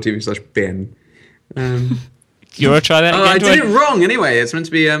 5by5.tv/bin. You want to try that again? I did it wrong anyway. It's meant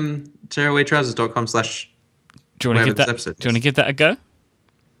to be tearawaytrousers.com/ Do you want to give that a go?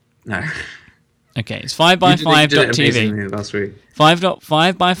 No. Okay, it's 5by5.tv. Last week.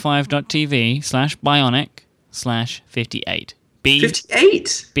 5by5.tv/bionic/58. B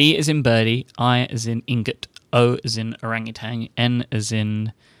 58. B as in birdie, I as in ingot, O as in orangutan, N as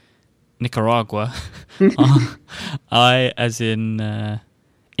in Nicaragua, I as in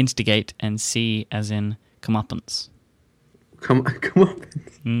instigate, and C as in comeuppance.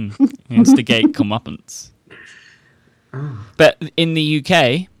 Comeuppance. Instigate comeuppance. Oh. But in the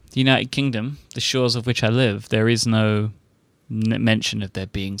UK, the United Kingdom, the shores of which I live, there is no mention of there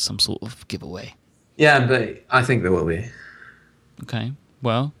being some sort of giveaway. Yeah, but I think there will be. Okay,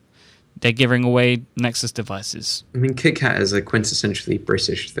 well, they're giving away Nexus devices. I mean, Kit Kat is a quintessentially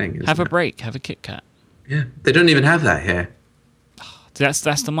British thing. Have a break. Have a Kit Kat. Yeah, they don't even have that here. That's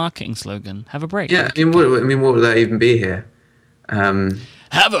the marketing slogan. Have a break. Yeah, what would that even be here?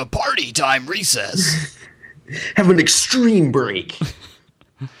 Have a party time recess. Have an extreme break.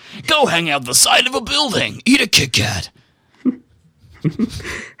 Go hang out the side of a building. Eat a Kit Kat.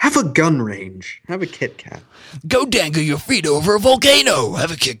 Have a gun range. Have a Kit Kat. Go dangle your feet over a volcano.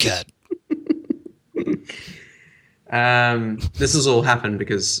 Have a Kit Kat. This has all happened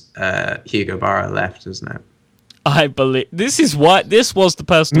because Hugo Barra left, isn't it? I believe this is what this was the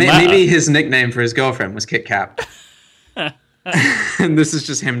personal matter. Maybe his nickname for his girlfriend was Kit Kat. And this is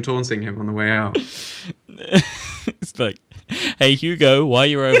just him taunting him on the way out. It's like, hey Hugo, why are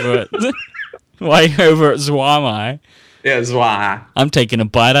you over at Zwami? Yeah, Zwa. I'm taking a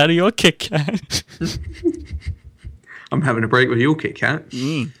bite out of your Kit Kat. I'm having a break with your Kit Kat.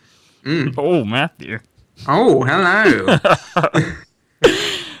 Oh, Matthew. Oh, hello.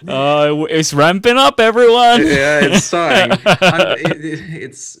 It's ramping up, everyone. Yeah, it's starting.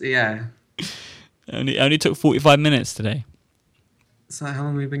 Yeah. Only took 45 minutes today. Is that how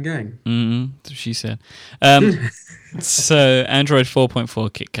long we've been going? So she said. So Android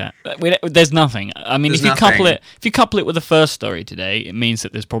 4.4 Kit Kat. There's nothing. I mean, if you couple it with the first story today, it means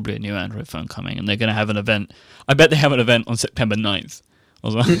that there's probably a new Android phone coming, and they're going to have an event. I bet they have an event on September 9th.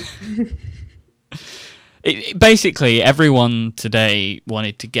 Basically, everyone today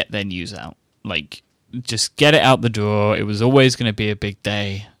wanted to get their news out. Like, just get it out the door. It was always going to be a big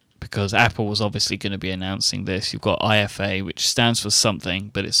day because Apple was obviously going to be announcing this. You've got IFA, which stands for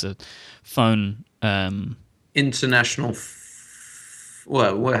something, but it's a phone... International...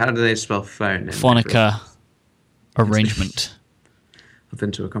 how do they spell phone? Phonica arrangement. I've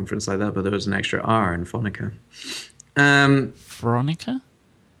been to a conference like that, but there was an extra R in Phonica. Phonica?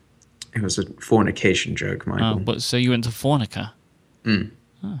 It was a fornication joke, Michael. Oh, but so you went to Phonica?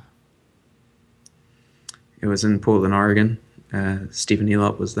 Oh. It was in Portland, Oregon. Stephen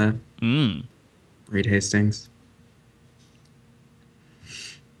Elop was there. Reed Hastings.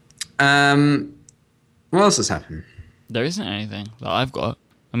 What else has happened? There isn't anything that I've got.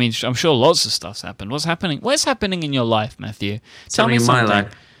 I mean, I'm sure lots of stuff's happened. What's happening? What's happening in your life, Matthew? Tell me something. My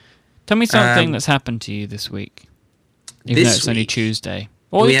life. Tell me something that's happened to you this week. Even though it's only Tuesday.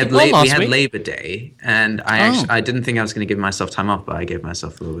 We had Labor Day, and I didn't think I was going to give myself time off, but I gave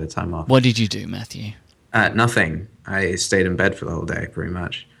myself a little bit of time off. What did you do, Matthew? Nothing. I stayed in bed for the whole day, pretty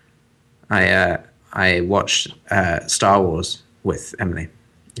much. I watched Star Wars with Emily,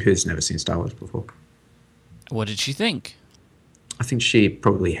 who's never seen Star Wars before. What did she think? I think she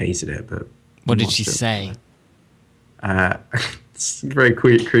probably hated it, but... What did she say? It's very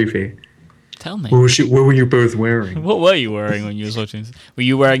creepy. Tell me. What were you both wearing? What were you wearing when you were watching this? Were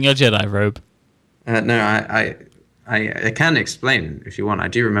you wearing your Jedi robe? No, I can explain if you want. I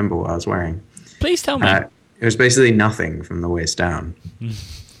do remember what I was wearing. Please tell me. It was basically nothing from the waist down.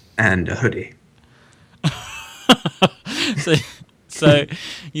 And a hoodie. So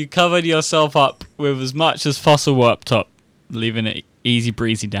you covered yourself up with as much as possible up top, leaving it easy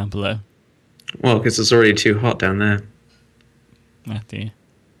breezy down below. Well, because it's already too hot down there. Matthew.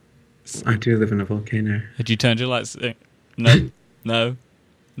 I do live in a volcano. Had you turned your lights? No.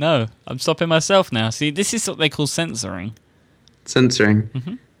 No. I'm stopping myself now. See, this is what they call censoring. Censoring?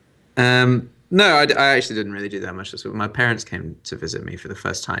 Mm-hmm. No, I actually didn't really do that much this week. My parents came to visit me for the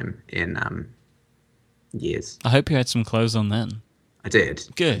first time in years. I hope you had some clothes on then. I did.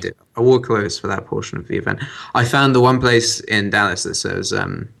 Good. I did. I wore clothes for that portion of the event. I found the one place in Dallas that says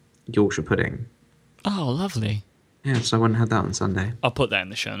Yorkshire pudding. Oh, lovely. Yeah, so I went and had that on Sunday. I'll put that in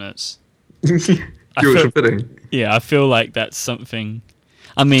the show notes. Yorkshire pudding. Yeah, I feel like that's something...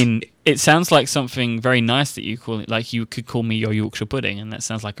 I mean, it sounds like something very nice that you call it. Like, you could call me your Yorkshire pudding, and that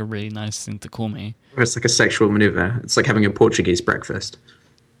sounds like a really nice thing to call me. It's like a sexual maneuver. It's like having a Portuguese breakfast.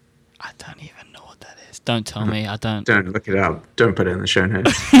 I don't even know what that is. Don't tell me. I don't. Don't look it up. Don't put it in the show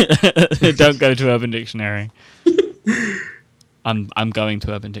notes. Don't go to Urban Dictionary. I'm going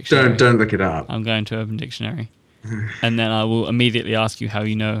to Urban Dictionary. Don't look it up. I'm going to Urban Dictionary. And then I will immediately ask you how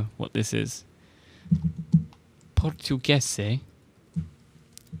you know what this is. Portuguese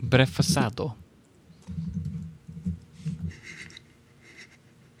brefasado.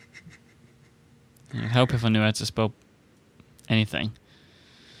 It'd help if I knew how to spell anything.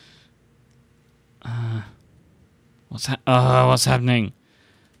 What's happening?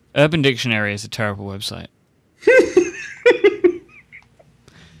 Urban Dictionary is a terrible website.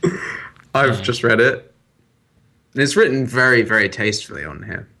 I've just read it. It's written very, very tastefully on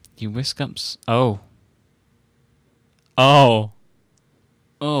here. You whisk up...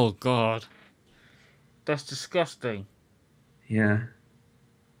 Oh, God. That's disgusting. Yeah.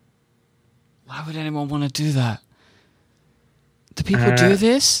 Why would anyone want to do that? Do people do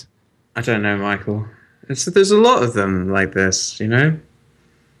this? I don't know, Michael. There's a lot of them like this, you know?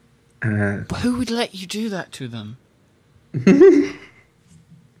 But who would let you do that to them?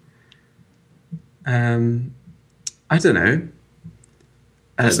 I don't know.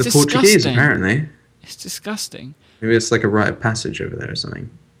 It's the disgusting. Portuguese, apparently. It's disgusting. Maybe it's like a rite of passage over there or something.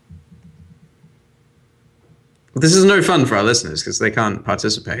 Well, this is no fun for our listeners because they can't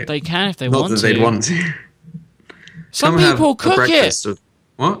participate. They can if they Not want that to. they'd want to. Some Come people have a cook it. breakfast of-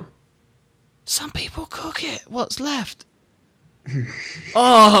 What? Some people cook it. What's left?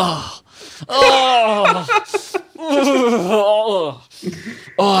 Oh. Oh. Oh.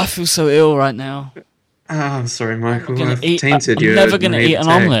 Oh, I feel so ill right now. Oh, I'm sorry, Michael. I've I'm tainted you. never going to eat an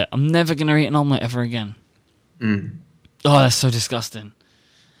omelette. I'm never going to eat an omelette ever again. Mm. Oh, that's so disgusting.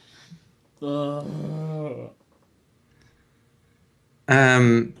 This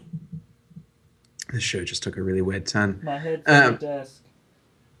show just took a really weird turn. My head's on the desk.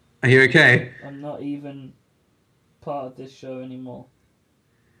 Are you okay? I'm not even part of this show anymore.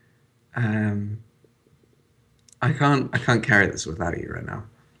 I can't carry this without you right now.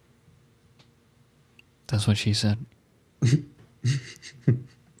 That's what she said.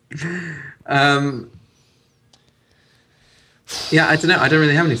 Yeah, I don't know. I don't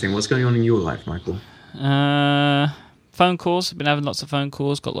really have anything. What's going on in your life, Michael? Phone calls. I've been having lots of phone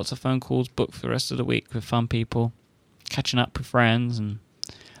calls. Got lots of phone calls booked for the rest of the week with fun people. Catching up with friends and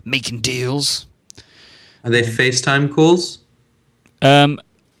making deals. Are they FaceTime calls? I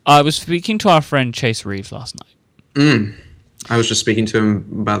was speaking to our friend Chase Reeves last night. I was just speaking to him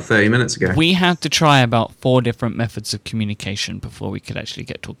about 30 minutes ago. We had to try about 4 different methods of communication before we could actually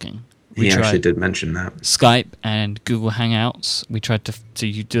get talking. We He tried actually did mention that. Skype and Google Hangouts. We tried to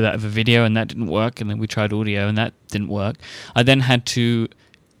you do that with a video and that didn't work, and then we tried audio and that didn't work. I then had to,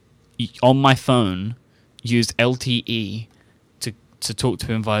 on my phone, use LTE to talk to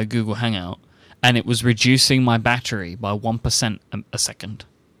him via Google Hangout, and it was reducing my battery by 1% a second.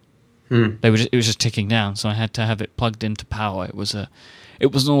 It was just ticking down, so I had to have it plugged into power. It was an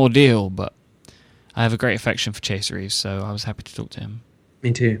ordeal, but I have a great affection for Chase Reeves, so I was happy to talk to him.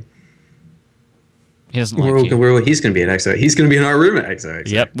 Me too. He doesn't like you. He's going to be at XO. He's going to be in our room at XOXO.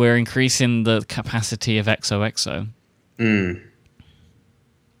 Yep, we're increasing the capacity of XOXO.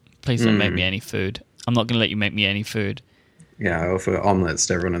 Please don't make me any food. I'm not going to let you make me any food. Yeah, I offer omelets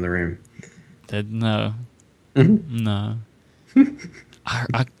to everyone in the room. No. No.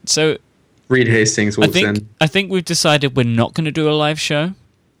 So Reed Hastings walks in. I think we've decided we're not going to do a live show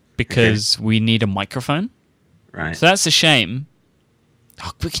because we need a microphone. Right. So that's a shame.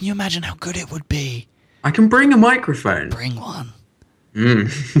 Oh, but can you imagine how good it would be? I can bring a microphone. Bring one.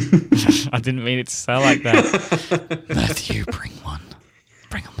 I didn't mean it to sound like that. Matthew, bring one.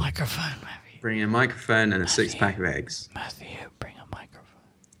 Bring a microphone, Matthew. Bring a microphone and a 6-pack of eggs. Matthew, bring a microphone.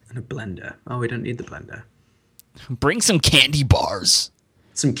 And a blender. Oh, we don't need the blender. Bring some candy bars.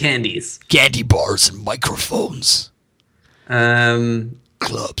 Some candies. Candy bars and microphones.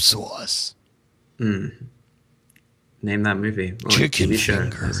 Club sauce. Name that movie. Or Chicken TV show.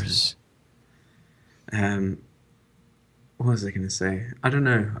 fingers. What was I going to say? I don't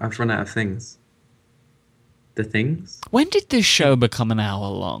know. I've run out of things. The Things? When did this show become an hour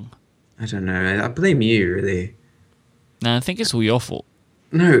long? I don't know. I blame you, really. No, I think it's all your fault.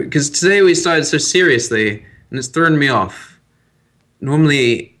 No, because today we started so seriously, and it's thrown me off.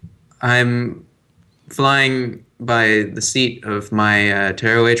 Normally, I'm flying by the seat of my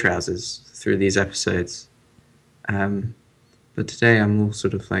tearaway trousers through these episodes. But today I'm all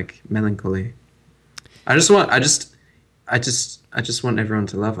sort of like melancholy. I just want everyone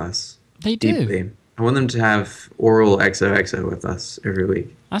to love us. They do. Deeply. I want them to have oral XOXO with us every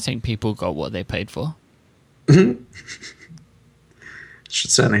week. I think people got what they paid for. Should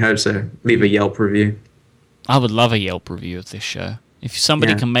certainly hope so. Leave a Yelp review. I would love a Yelp review of this show. If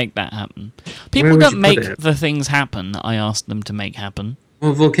somebody can make that happen. Where People would don't you make put it? the things happen that I asked them to make happen.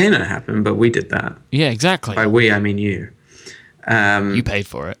 Well, Volcano happened, but we did that. Yeah, exactly. By we, I mean you. You paid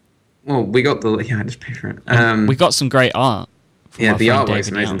for it. Well, we got the... Yeah, I just paid for it. We got some great art. From Yeah, our the friend artwork's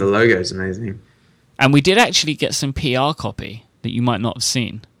David amazing. Young. The logo's amazing. And we did actually get some PR copy that you might not have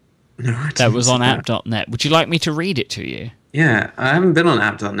seen. No, I That didn't was see on that. app.net. Would you like me to read it to you? Yeah, I haven't been on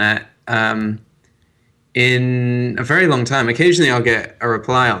app.net in a very long time. Occasionally I'll get a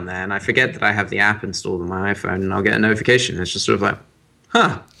reply on there, and I forget that I have the app installed on my iPhone, and I'll get a notification. It's just sort of like,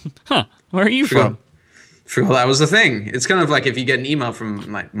 huh, Where are you from? forgot that was the thing. It's kind of like if you get an email from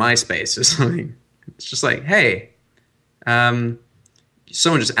like MySpace or something. It's just like, hey,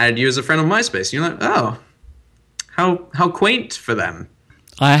 someone just added you as a friend on MySpace. And you're like, oh, how quaint for them.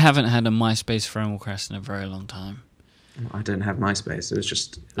 I haven't had a MySpace friend request in a very long time. I don't have MySpace.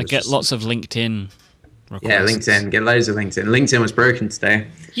 I get lots of LinkedIn requests. Yeah, LinkedIn. Get loads of LinkedIn. LinkedIn was broken today.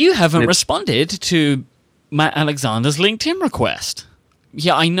 You haven't responded to Matt Alexander's LinkedIn request.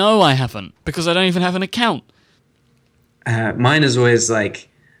 Yeah, I know I haven't, because I don't even have an account. Mine is always like,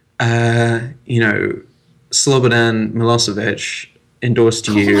 Slobodan Milosevic endorsed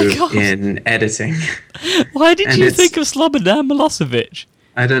you in editing. Why did you think of Slobodan Milosevic?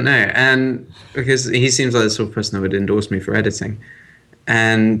 I don't know. And because he seems like the sort of person that would endorse me for editing.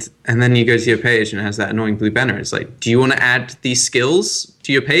 And then you go to your page and it has that annoying blue banner. It's like, do you want to add these skills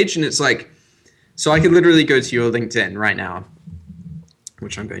to your page? And it's like, so I could literally go to your LinkedIn right now,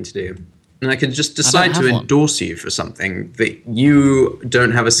 which I'm going to do. And I could just decide to endorse you for something that you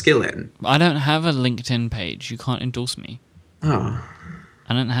don't have a skill in. I don't have a LinkedIn page. You can't endorse me. Oh.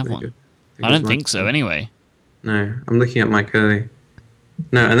 I don't have one. I don't think so, anyway. No, I'm looking at my Curly.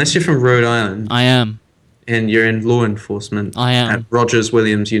 No, unless you're from Rhode Island. I am. And you're in law enforcement. I am. At Rogers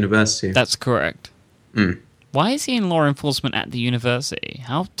Williams University. That's correct. Why is he in law enforcement at the university?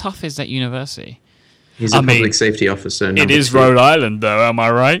 How tough is that university? He's a public safety officer. It is Rhode Island, though, am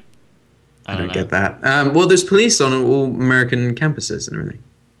I right? I don't get that. Well, there's police on all American campuses and everything.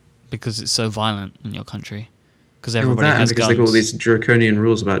 Because it's so violent in your country. Because everybody has guns. Because they've got all these draconian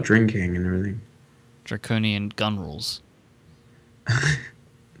rules about drinking and everything. Draconian gun rules.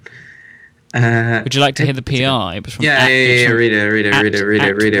 Would you like to hear the PR? It was from read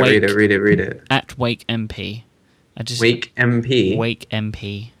it. At Wake MP. Wake MP? Wake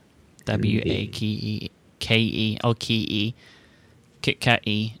MP. W-A-K-E. Oh, Key-E. Kit Kat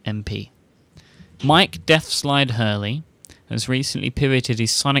E MP. Mike Deathslide Hurley has recently pivoted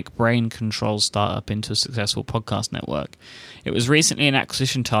his Sonic Brain Control startup into a successful podcast network. It was recently an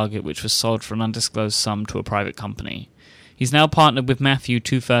acquisition target which was sold for an undisclosed sum to a private company. He's now partnered with Matthew,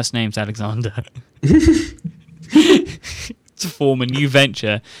 two first names Alexander, to form a new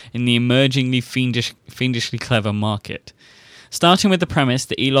venture in the emergingly fiendishly clever market. Starting with the premise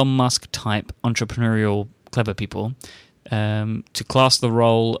that Elon Musk type entrepreneurial clever people to class the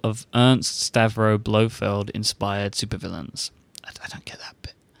role of Ernst Stavro Blofeld inspired supervillains. I don't get that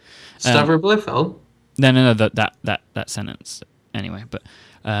bit. Stavro Blofeld? No, that sentence. Anyway, but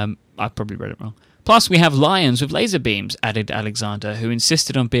I probably read it wrong. Plus, we have lions with laser beams, added Alexander, who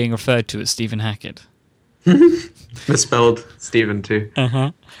insisted on being referred to as Stephen Hackett. Misspelled Stephen, too.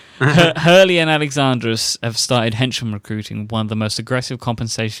 Hurley and Alexander have started henchman recruiting, one of the most aggressive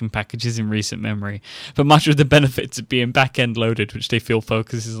compensation packages in recent memory, but much of the benefits of being back-end loaded, which they feel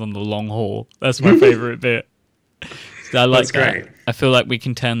focuses on the long haul. That's my favourite bit. I like That's great. That. I feel like we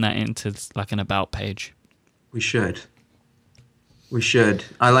can turn that into like an about page. We should.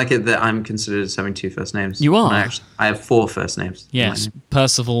 I like it that I'm considered as having two first names. You are? I have four first names. Yes,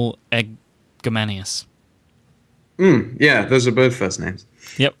 Percival Eggermanius. Yeah, those are both first names.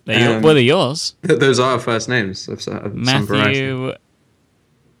 Yep, they're yours. Those are first names of some Matthew,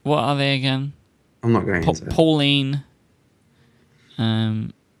 what are they again? I'm not going into Pauline.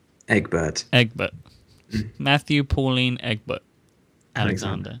 Egbert. Matthew, Pauline, Egbert.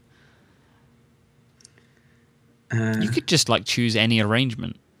 Alexander. You could just choose any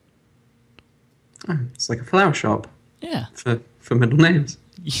arrangement. It's like a flower shop. Yeah. For middle names.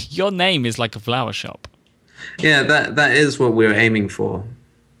 Your name is like a flower shop. Yeah, that is what we're aiming for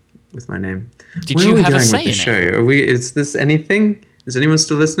with my name. Did you have a say in it? Show? Is this anything? Is anyone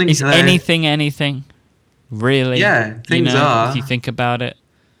still listening? Is anything? Really? Yeah, things are. If you think about it.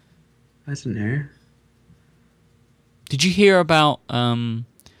 I don't know. Did you hear about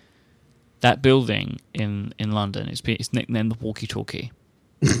that building in London? It's nicknamed the Walkie Talkie.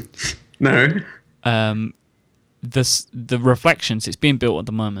 No. The reflections, it's being built at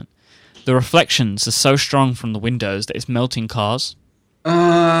the moment. The reflections are so strong from the windows that it's melting cars.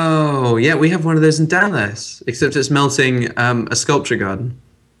 Oh, yeah, we have one of those in Dallas, except it's melting a sculpture garden.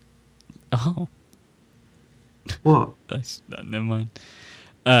 Oh. What? Never mind.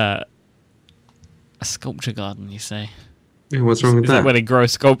 A sculpture garden, you say? Yeah, what's wrong with that? Is that where they grow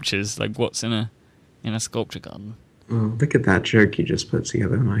sculptures? Like, what's in a sculpture garden? Oh, look at that joke you just put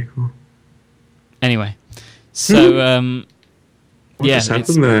together, Michael. Anyway, so what just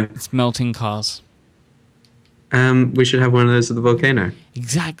happened there? It's melting cars. We should have one of those at the volcano.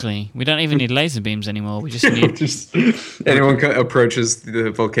 Exactly. We don't even need laser beams anymore. We just need... anyone approaches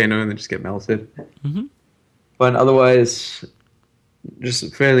the volcano and they just get melted. Mm-hmm. But otherwise, just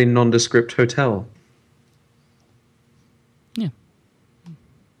a fairly nondescript hotel. Yeah.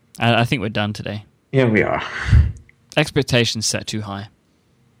 I think we're done today. Yeah, we are. Expectations set too high.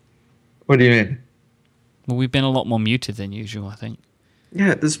 What do you mean? Well, we've been a lot more muted than usual, I think.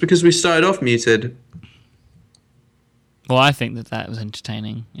 Yeah, that's because we started off muted. Well, I think that was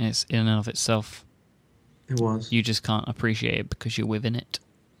entertaining. It's in and of itself. It was. You just can't appreciate it because you're within it.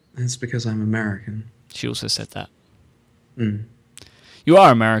 It's because I'm American. She also said that. Mm. You are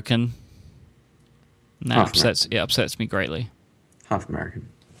American. Half It upsets me greatly. Half American.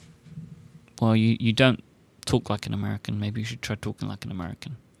 Well, you don't talk like an American. Maybe you should try talking like an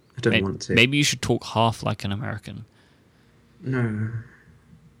American. I don't want to. Maybe you should talk half like an American. No.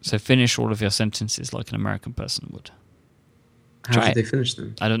 So finish all of your sentences like an American person would. How did they finish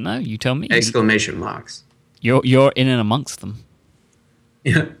them? I don't know. You tell me. Exclamation marks. You're in and amongst them.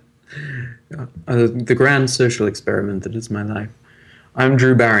 Yeah. The grand social experiment that is my life. I'm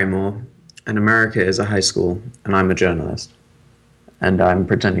Drew Barrymore, and America is a high school, and I'm a journalist. And I'm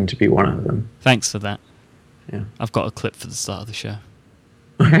pretending to be one of them. Thanks for that. Yeah. I've got a clip for the start of the show.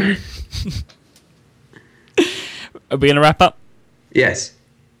 Are we going to wrap up? Yes.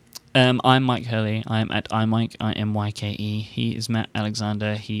 I'm Mike Hurley. I'm at iMike, IMYKE. He is Matt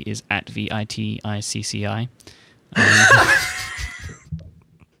Alexander. He is at VITICCI.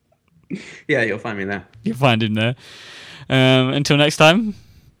 Yeah, you'll find me there. You'll find him there. Until next time.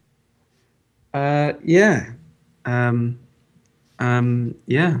 Yeah.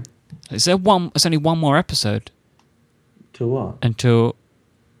 Yeah. Is there one? It's only one more episode. To what? Until.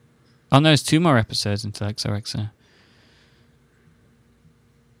 Oh no, it's 2 more episodes until XOXO.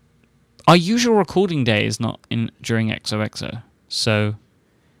 Our usual recording day is not during XOXO, so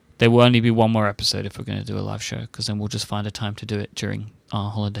there will only be 1 more episode if we're going to do a live show, because then we'll just find a time to do it during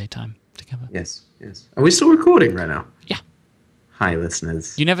our holiday time together. Yes. Are we still recording right now? Yeah. Hi,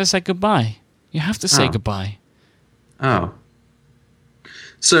 listeners. You never said goodbye. You have to say goodbye. Oh.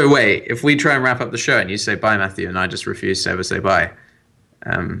 So wait, if we try and wrap up the show and you say bye, Matthew, and I just refuse to ever say bye,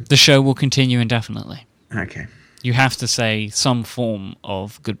 the show will continue indefinitely. Okay. You have to say some form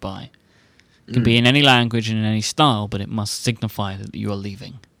of goodbye. It can be in any language and in any style, but it must signify that you are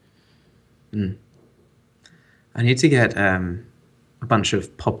leaving. I need to get a bunch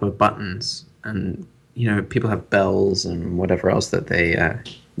of popper buttons, and people have bells and whatever else that they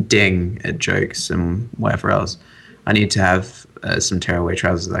ding at jokes and whatever else. I need to have some tearaway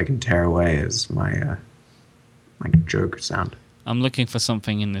trousers that I can tear away as my joke sound. I'm looking for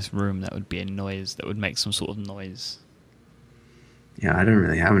something in this room that would be a noise, that would make some sort of noise. Yeah, I don't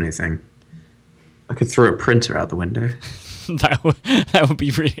really have anything. I could throw a printer out the window. That would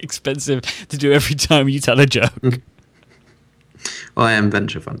be really expensive to do every time you tell a joke. Well, I am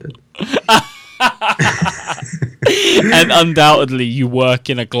venture funded. And undoubtedly you work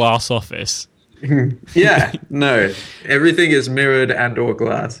in a glass office. Yeah, no. Everything is mirrored and or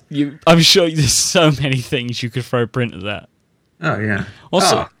glass. I'm sure there's so many things you could throw printers at. Oh, yeah.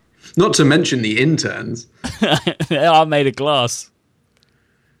 Also, not to mention the interns. They are made of glass.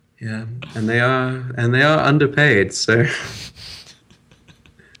 Yeah, and they are underpaid, so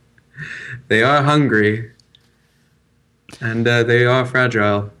they are hungry, and they are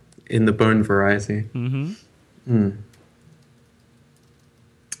fragile in the bone variety. Mm-hmm.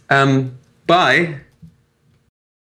 Bye.